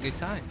 and it's a good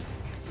time.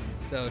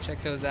 So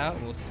check those out,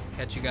 and we'll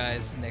catch you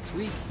guys next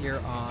week here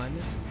on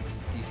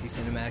DC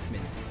Cinematic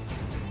Minute.